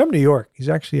 He's from New York. He's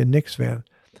actually a Knicks fan.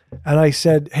 And I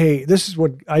said, hey, this is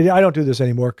what, I don't do this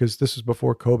anymore because this is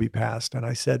before Kobe passed. And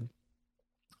I said,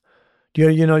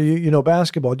 you know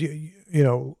basketball, you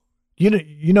know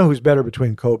who's better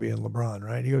between Kobe and LeBron,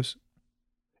 right?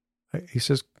 He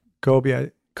says, Kobe.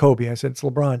 I said, it's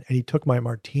LeBron. And he took my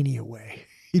martini away.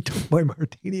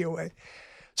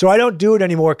 So I don't do it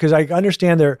anymore because I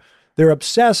understand they're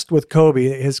obsessed with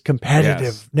Kobe, his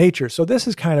competitive nature. So this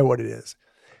is kind of what it is.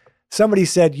 Somebody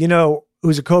said,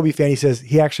 who's a Kobe fan, he says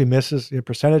he actually misses,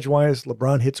 percentage-wise,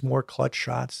 LeBron hits more clutch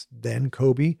shots than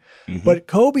Kobe. Mm-hmm. But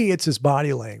Kobe, it's his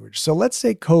body language. So let's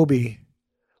say LeBron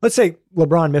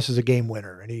misses a game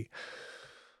winner, and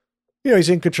he's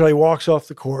in control. He walks off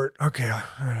the court. Okay,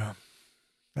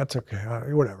 that's okay,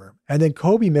 whatever. And then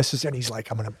Kobe misses, and he's like,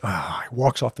 he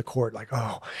walks off the court like,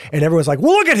 and everyone's like,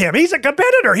 well, look at him. He's a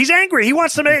competitor. He's angry. He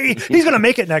wants to he's going to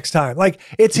make it next time. Like,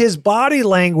 it's his body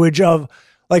language of,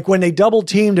 like when they double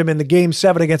teamed him in the game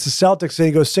 7 against the Celtics, and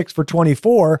he goes 6 for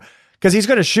 24 because he's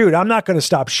going to shoot. I'm not going to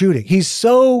stop shooting. He's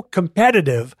so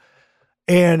competitive.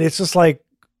 And it's just like,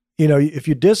 if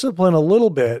you discipline a little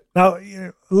bit. Now,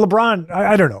 LeBron,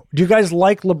 I don't know. Do you guys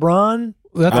like LeBron?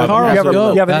 That's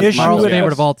Carl's you have an issue Carl's with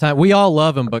favorite of all time. We all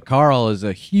love him, but Carl is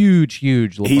a huge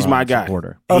LeBron He's my guy.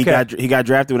 supporter. Okay. He got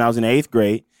drafted when I was in the 8th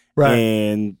grade. Right.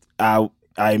 And I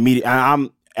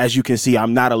immediately, as you can see,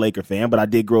 I'm not a Laker fan, but I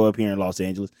did grow up here in Los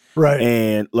Angeles. Right.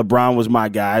 And LeBron was my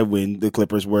guy when the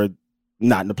Clippers were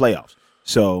not in the playoffs.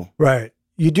 So. Right.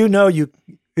 You do know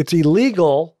it's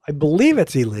illegal. I believe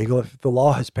it's illegal if the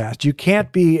law has passed. You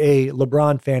can't be a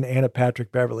LeBron fan and a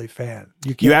Patrick Beverly fan.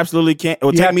 You absolutely can't.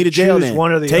 Well, take me to jail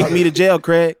then. Take me to jail,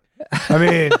 Craig. I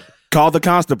mean. Call the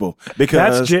constable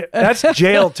because. That's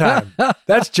jail time.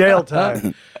 That's jail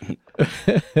time.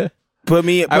 Put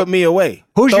me away.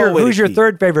 Who's your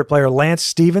third favorite player? Lance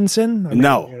Stevenson?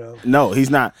 No, he's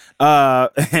not.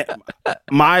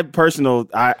 My personal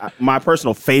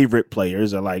favorite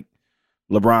players are like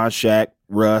LeBron, Shaq,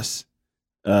 Russ,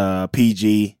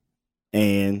 PG,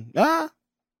 and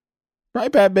probably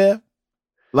Pat Bev.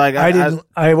 Like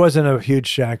I wasn't a huge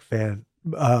Shaq fan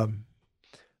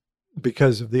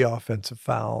because of the offensive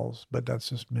fouls, but that's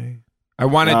just me. I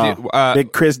wanted to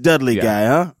big Chris Dudley guy,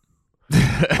 huh?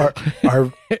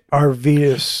 Arvydas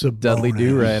Sabonis. Dudley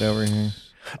Do-Right over here.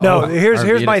 No,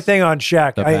 here's my thing on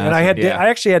Shaq. I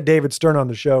actually had David Stern on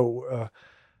the show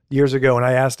years ago, and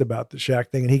I asked about the Shaq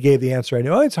thing, and he gave the answer I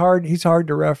knew. It's hard. He's hard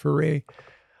to referee.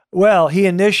 Well, he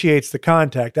initiates the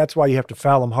contact. That's why you have to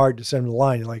foul him hard to send him to the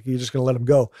line. You're just going to let him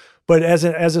go. But as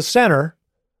a center,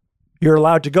 you're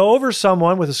allowed to go over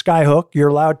someone with a sky hook. You're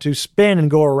allowed to spin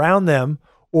and go around them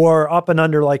or up and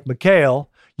under like McHale.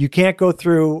 You can't go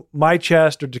through my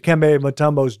chest or Dikembe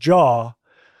Mutombo's jaw.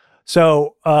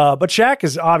 So, but Shaq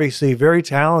is obviously very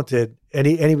talented, and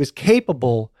he was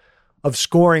capable of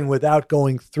scoring without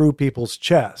going through people's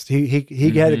chest. He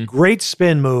had a great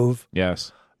spin move.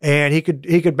 Yes. And he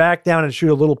could back down and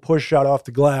shoot a little push shot off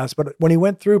the glass. But when he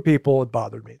went through people, it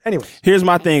bothered me. Anyway. Here's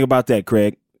my thing about that,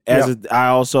 Craig. I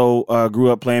also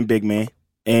grew up playing big man,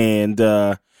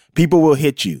 and people will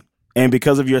hit you. And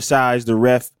because of your size, the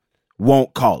ref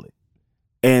won't call it.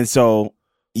 And so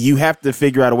you have to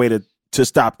figure out a way to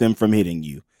stop them from hitting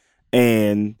you.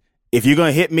 And if you're going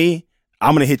to hit me,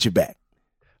 I'm going to hit you back.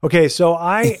 Okay, so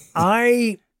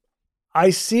I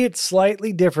see it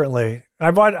slightly differently. I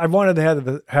wanted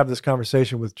to have this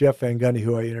conversation with Jeff Van Gundy,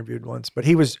 who I interviewed once, but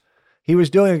he was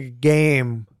doing a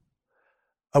game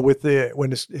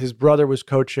when his brother was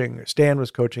coaching, Stan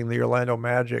was coaching the Orlando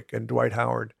Magic and Dwight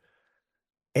Howard.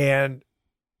 And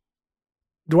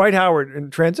Dwight Howard, in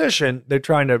transition, they're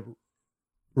trying to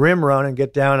rim run and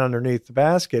get down underneath the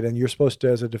basket, and you're supposed to,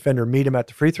 as a defender, meet him at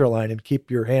the free throw line and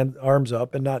keep your arms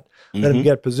up and not let him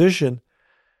get position.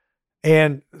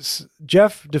 And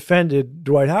Jeff defended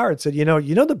Dwight Howard, said, you know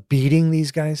the beating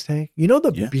these guys take? You know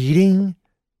the beating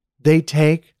they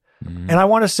take? And I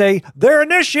want to say, they're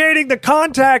initiating the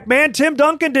contact, man. Tim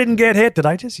Duncan didn't get hit. Did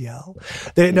I just yell?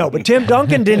 But Tim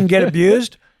Duncan didn't get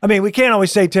abused. I mean, we can't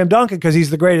always say Tim Duncan because he's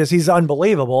the greatest. He's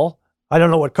unbelievable. I don't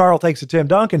know what Carl thinks of Tim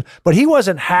Duncan, but he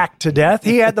wasn't hacked to death.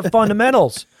 He had the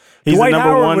fundamentals. Dwight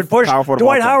Howard would push.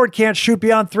 Dwight Howard can't shoot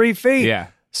beyond 3 feet. Yeah.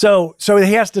 So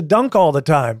he has to dunk all the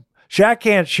time. Shaq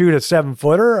can't shoot a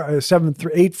 7-footer, a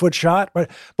 8-foot shot,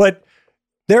 but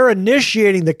they're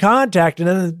initiating the contact, and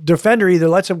then the defender either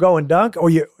lets him go and dunk,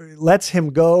 or lets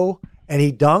him go and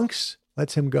he dunks,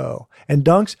 lets him go and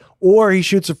dunks, or he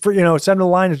shoots send him the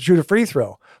line and shoot a free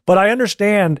throw. But I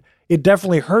understand it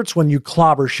definitely hurts when you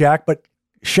clobber Shaq, but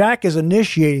Shaq is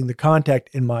initiating the contact,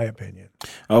 in my opinion.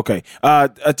 Okay.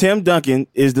 Tim Duncan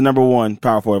is the number one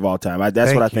power forward of all time.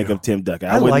 That's what I think of Tim Duncan.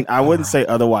 I wouldn't say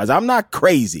otherwise. I'm not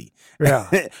crazy.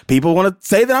 Yeah. People want to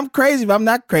say that I'm crazy, but I'm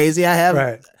not crazy. I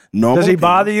have normal. Does he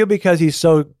bother you because he's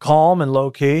so calm and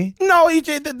low key? No,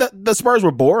 the Spurs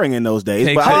were boring in those days.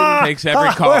 Takes every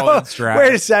call in stride.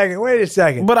 Wait a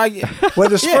second. But when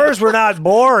the Spurs were not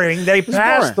boring, they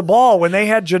passed the ball. When they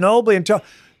had Ginobili and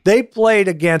they played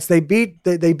against. They beat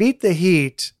the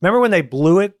Heat. Remember when they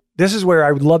blew it? This is where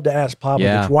I would love to ask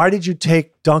Popovich, why did you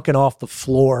take Duncan off the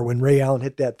floor when Ray Allen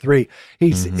hit that three?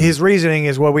 His reasoning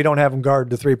is, well, we don't have him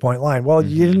guard the 3-point line. Well,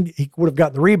 he would have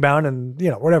gotten the rebound and,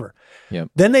 whatever.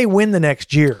 Yep. Then they win the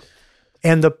next year.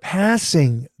 And the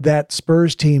passing that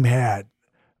Spurs team had,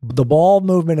 the ball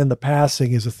movement and the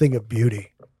passing is a thing of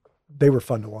beauty. They were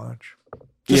fun to watch.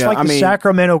 Just the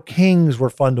Sacramento Kings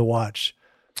were fun to watch.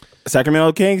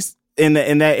 Sacramento Kings, in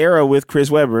that era with Chris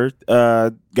Webber,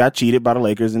 got cheated by the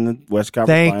Lakers in the West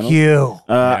Conference Finals. Thank you.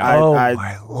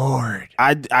 My Lord.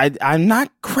 I'm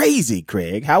not crazy,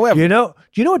 Craig. However, do you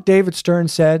know what David Stern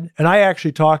said? And I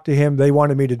actually talked to him. They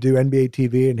wanted me to do NBA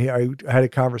TV, and I had a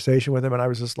conversation with him, and I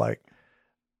was just like,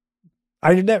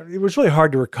 it was really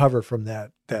hard to recover from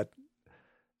that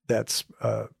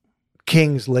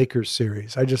Kings Lakers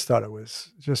series. I just thought it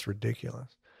was just ridiculous.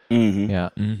 Mm-hmm. Yeah.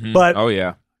 Mm-hmm. But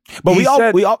But we all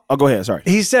go ahead. Sorry.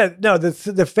 He said, no,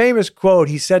 the famous quote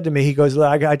he said to me, he goes,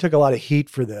 I took a lot of heat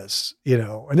for this,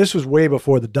 and this was way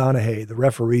before the Donahue, the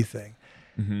referee thing.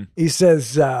 Mm-hmm. He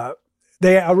says, a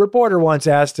reporter once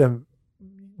asked him,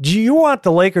 do you want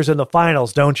the Lakers in the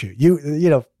finals, don't you?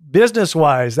 You business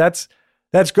wise, that's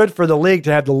good for the league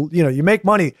to have you make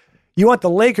money. You want the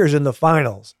Lakers in the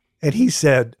finals. And he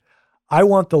said, I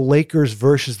want the Lakers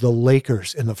versus the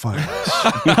Lakers in the finals.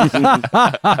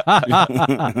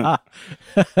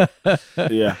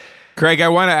 Yeah. Craig, I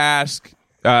want to ask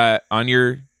on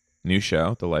your new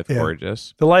show, The Life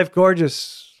Gorgeous. The Life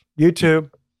Gorgeous,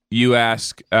 YouTube. You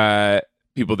ask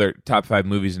people their top 5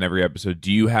 movies in every episode.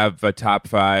 Do you have a top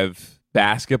 5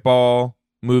 basketball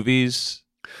movies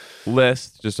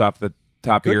list just off the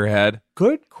top of your head?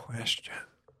 Good question.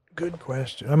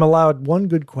 I'm allowed one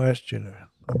good question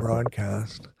a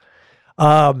broadcast.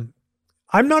 I'm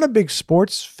not a big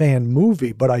sports fan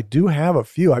movie, but I do have a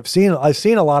few. I've seen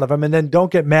a lot of them, and then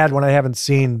don't get mad when I haven't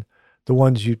seen the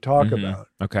ones you talk about.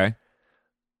 Okay.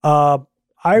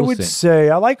 I would say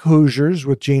I like Hoosiers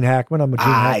with Gene Hackman. I'm a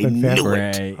Gene Hackman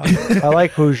fan. I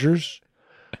like Hoosiers.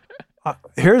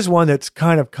 Here's one that's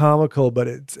kind of comical, but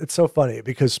it's so funny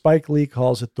because Spike Lee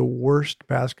calls it the worst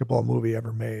basketball movie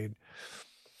ever made.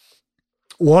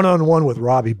 One-on-One with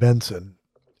Robbie Benson.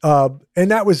 And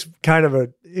that was kind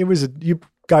of you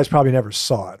guys probably never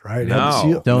saw it, right?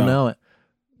 No, don't know it.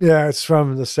 Yeah, it's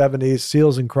from the 70s.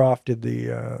 Seals and Croft did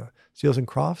the Seals and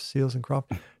Croft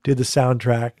did the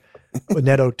soundtrack.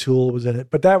 Ned O'Toole was in it,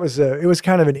 but it was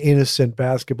kind of an innocent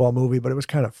basketball movie, but it was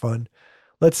kind of fun.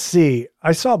 Let's see.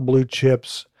 I saw Blue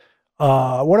Chips.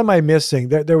 What am I missing?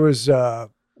 There was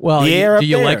Well, do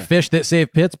you like Fish That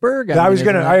Saved Pittsburgh? I'm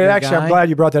glad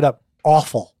you brought that up.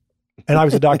 Awful. And I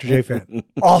was a Dr. J fan.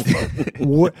 Awful.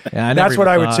 That's what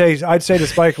I would say. I'd say to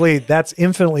Spike Lee, that's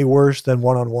infinitely worse than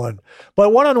One on One.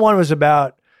 But One on One was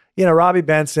about, Robbie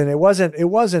Benson. It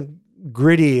wasn't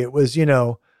gritty. It was,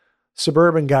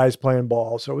 suburban guys playing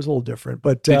ball. So it was a little different.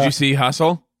 But did you see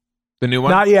Hustle? The new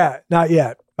one? Not yet.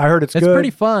 I heard it's good. It's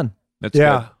pretty fun. That's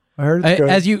good. I heard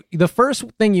it's good. The first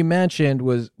thing you mentioned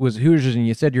was Hoosiers, and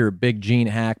you said you're a big Gene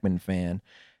Hackman fan.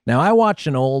 Now, I watched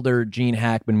an older Gene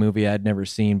Hackman movie I'd never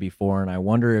seen before, and I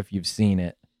wonder if you've seen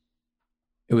it.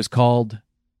 It was called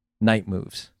Night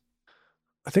Moves.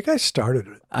 I think I started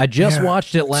it. I just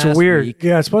watched it last week.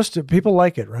 Yeah, it's supposed to. People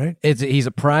like it, right? He's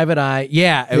a private eye.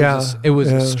 Yeah, it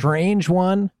was a strange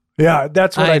one. Yeah,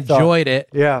 that's what I thought. Enjoyed it.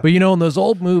 Yeah. But in those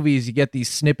old movies, you get these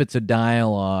snippets of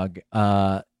dialogue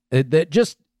that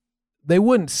just, they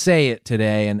wouldn't say it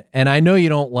today. And I know you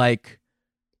don't like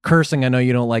cursing. I know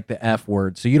you don't like the F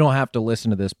word, so you don't have to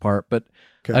listen to this part. But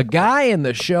a guy in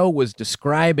the show was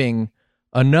describing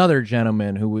another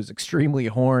gentleman who was extremely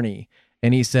horny,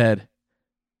 and he said,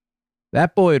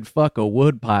 that boy would fuck a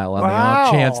wood pile on the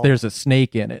off chance there's a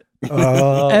snake in it.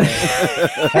 Oh,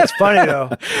 that's funny though.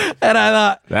 And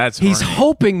I thought, he's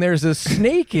hoping there's a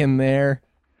snake in there.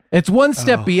 It's one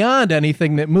step beyond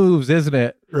anything that moves, isn't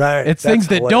it? Right. It's things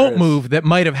that don't move that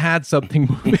might have had something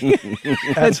moving.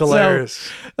 That's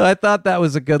hilarious. So I thought that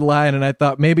was a good line, and I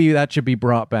thought maybe that should be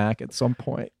brought back at some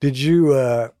point. Did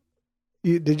you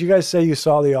guys say you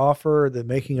saw The Offer, the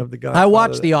making of The Godfather? I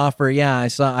watched The Offer. Yeah,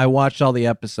 I watched all the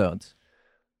episodes.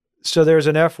 So there's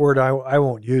an F word. I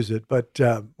won't use it, but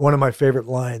one of my favorite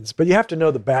lines. But you have to know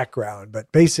the background.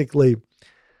 But basically,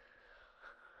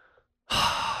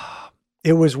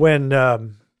 it was when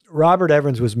Robert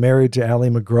Evans was married to Ally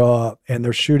McGraw, and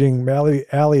they're shooting.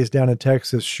 Ally is down in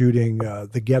Texas shooting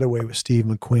The Getaway with Steve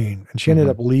McQueen, and she ended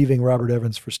up leaving Robert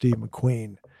Evans for Steve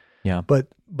McQueen. Yeah. But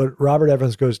Robert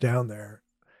Evans goes down there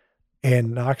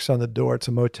and knocks on the door. It's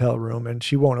a motel room, and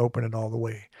she won't open it all the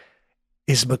way.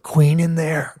 Is McQueen in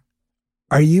there?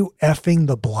 Are you effing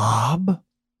the Blob?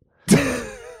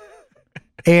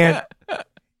 And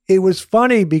it was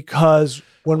funny because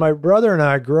when my brother and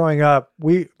I growing up,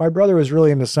 my brother was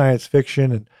really into science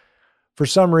fiction, and for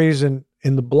some reason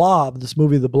in The Blob, this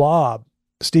movie The Blob,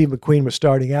 Steve McQueen was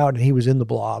starting out and he was in The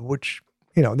Blob, which,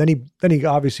 then he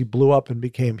obviously blew up and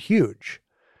became huge.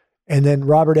 And then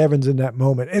Robert Evans in that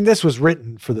moment, and this was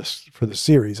written for the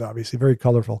series, obviously very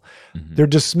colorful. Mm-hmm. They're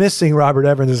dismissing Robert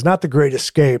Evans as not The Great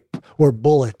Escape or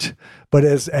Bullet, but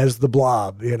as the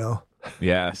Blob,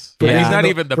 Yes, but he's not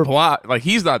even the Blob. Like,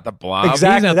 he's not the Blob.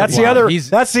 Exactly. That's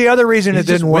the other reason it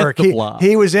didn't work.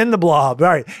 He was in the Blob.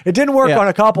 Right. It didn't work on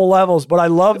a couple levels, but I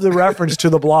love the reference to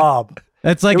the Blob.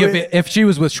 That's like if she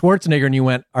was with Schwarzenegger and you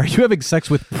went, "Are you having sex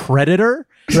with Predator?"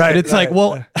 Right. And it's like,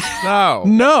 well,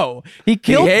 no, he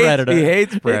killed Predator. He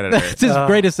hates Predator. That's his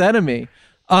greatest enemy.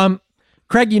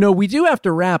 Craig, we do have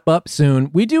to wrap up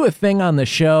soon. We do a thing on the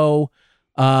show,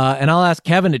 and I'll ask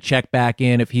Kevin to check back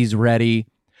in if he's ready.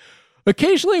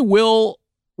 Occasionally, we'll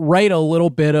write a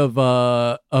little bit of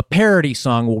a parody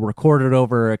song. We'll record it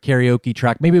over a karaoke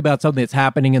track, maybe about something that's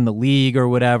happening in the league or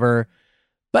whatever.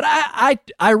 But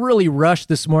I really rushed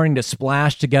this morning to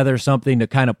splash together something to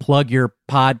kind of plug your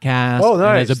podcast. Oh,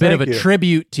 nice. As a bit of a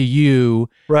tribute to you.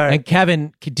 Right. And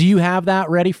Kevin, do you have that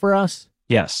ready for us?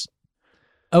 Yes.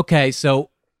 Okay, so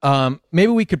maybe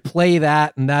we could play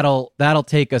that, and that'll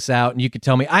take us out, and you could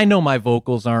tell me. I know my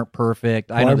vocals aren't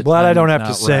perfect. I'm glad I don't have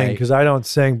to sing, because I don't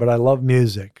sing, but I love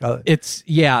music.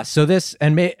 So this,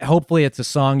 and hopefully it's a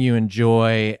song you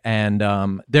enjoy.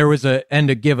 And there was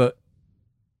to give a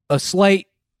slight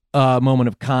moment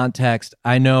of context.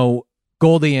 I know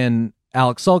Goldie and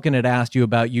Alex Sulkin had asked you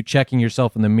about you checking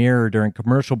yourself in the mirror during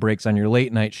commercial breaks on your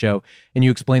late night show, and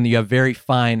you explained that you have very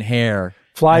fine hair.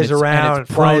 Flies around. And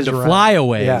it's prone to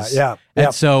flyaways. Yeah.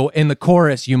 And so in the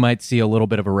chorus, you might see a little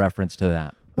bit of a reference to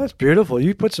that. That's beautiful.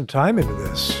 You put some time into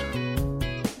this.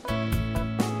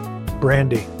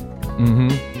 Brandy. Mm-hmm.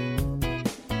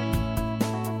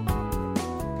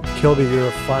 Kilby, you're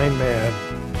a fine man.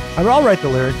 I'll write the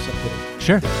lyrics.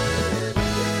 Sure.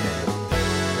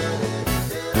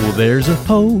 Well, there's a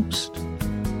host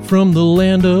from the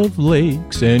land of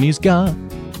lakes, and he's got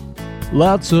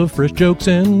lots of fresh jokes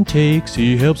and takes.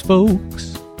 He helps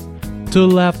folks to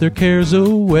laugh their cares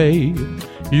away.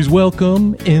 He's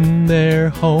welcome in their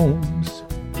homes.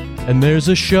 And there's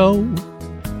a show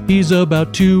he's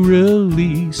about to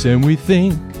release, and we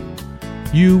think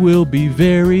you will be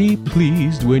very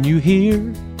pleased when you hear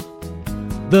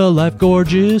the Life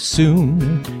Gorgeous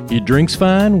soon. He drinks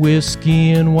fine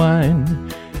whiskey and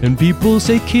wine, and people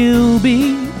say,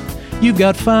 Kilby, You've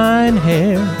got fine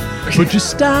hair, but you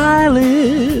style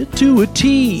it to a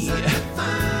T.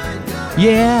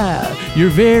 Yeah, you're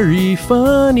very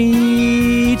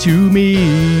funny to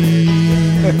me.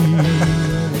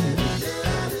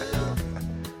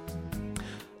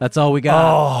 That's all we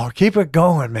got. Oh, keep it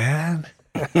going, man.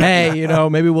 Hey,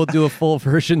 maybe we'll do a full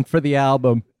version for the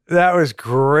album. That was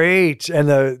great. And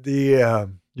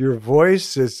the your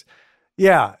voice is,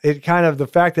 it kind of, the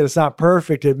fact that it's not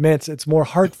perfect, it means it's more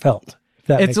heartfelt.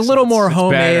 It's a little more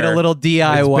homemade, better. a little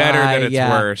DIY. It's better than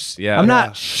it's worse. Yeah. I'm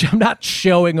not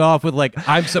showing off with like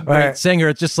I'm some great singer.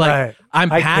 It's just like I'm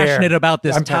passionate about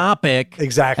this topic.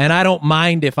 Exactly. And I don't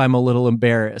mind if I'm a little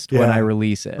embarrassed when I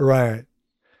release it. Right.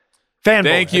 Fanboy.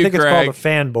 Thank you, I think Craig. it's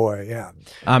called a fanboy. Yeah.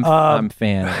 I'm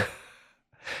fan.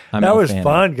 That was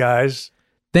fun, guys.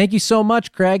 Thank you so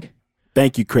much, Craig.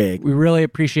 Thank you, Craig. We really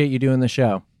appreciate you doing the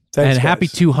show. Thanks, and happy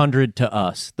guys. 200 to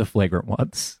us, the Flagrant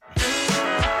Ones.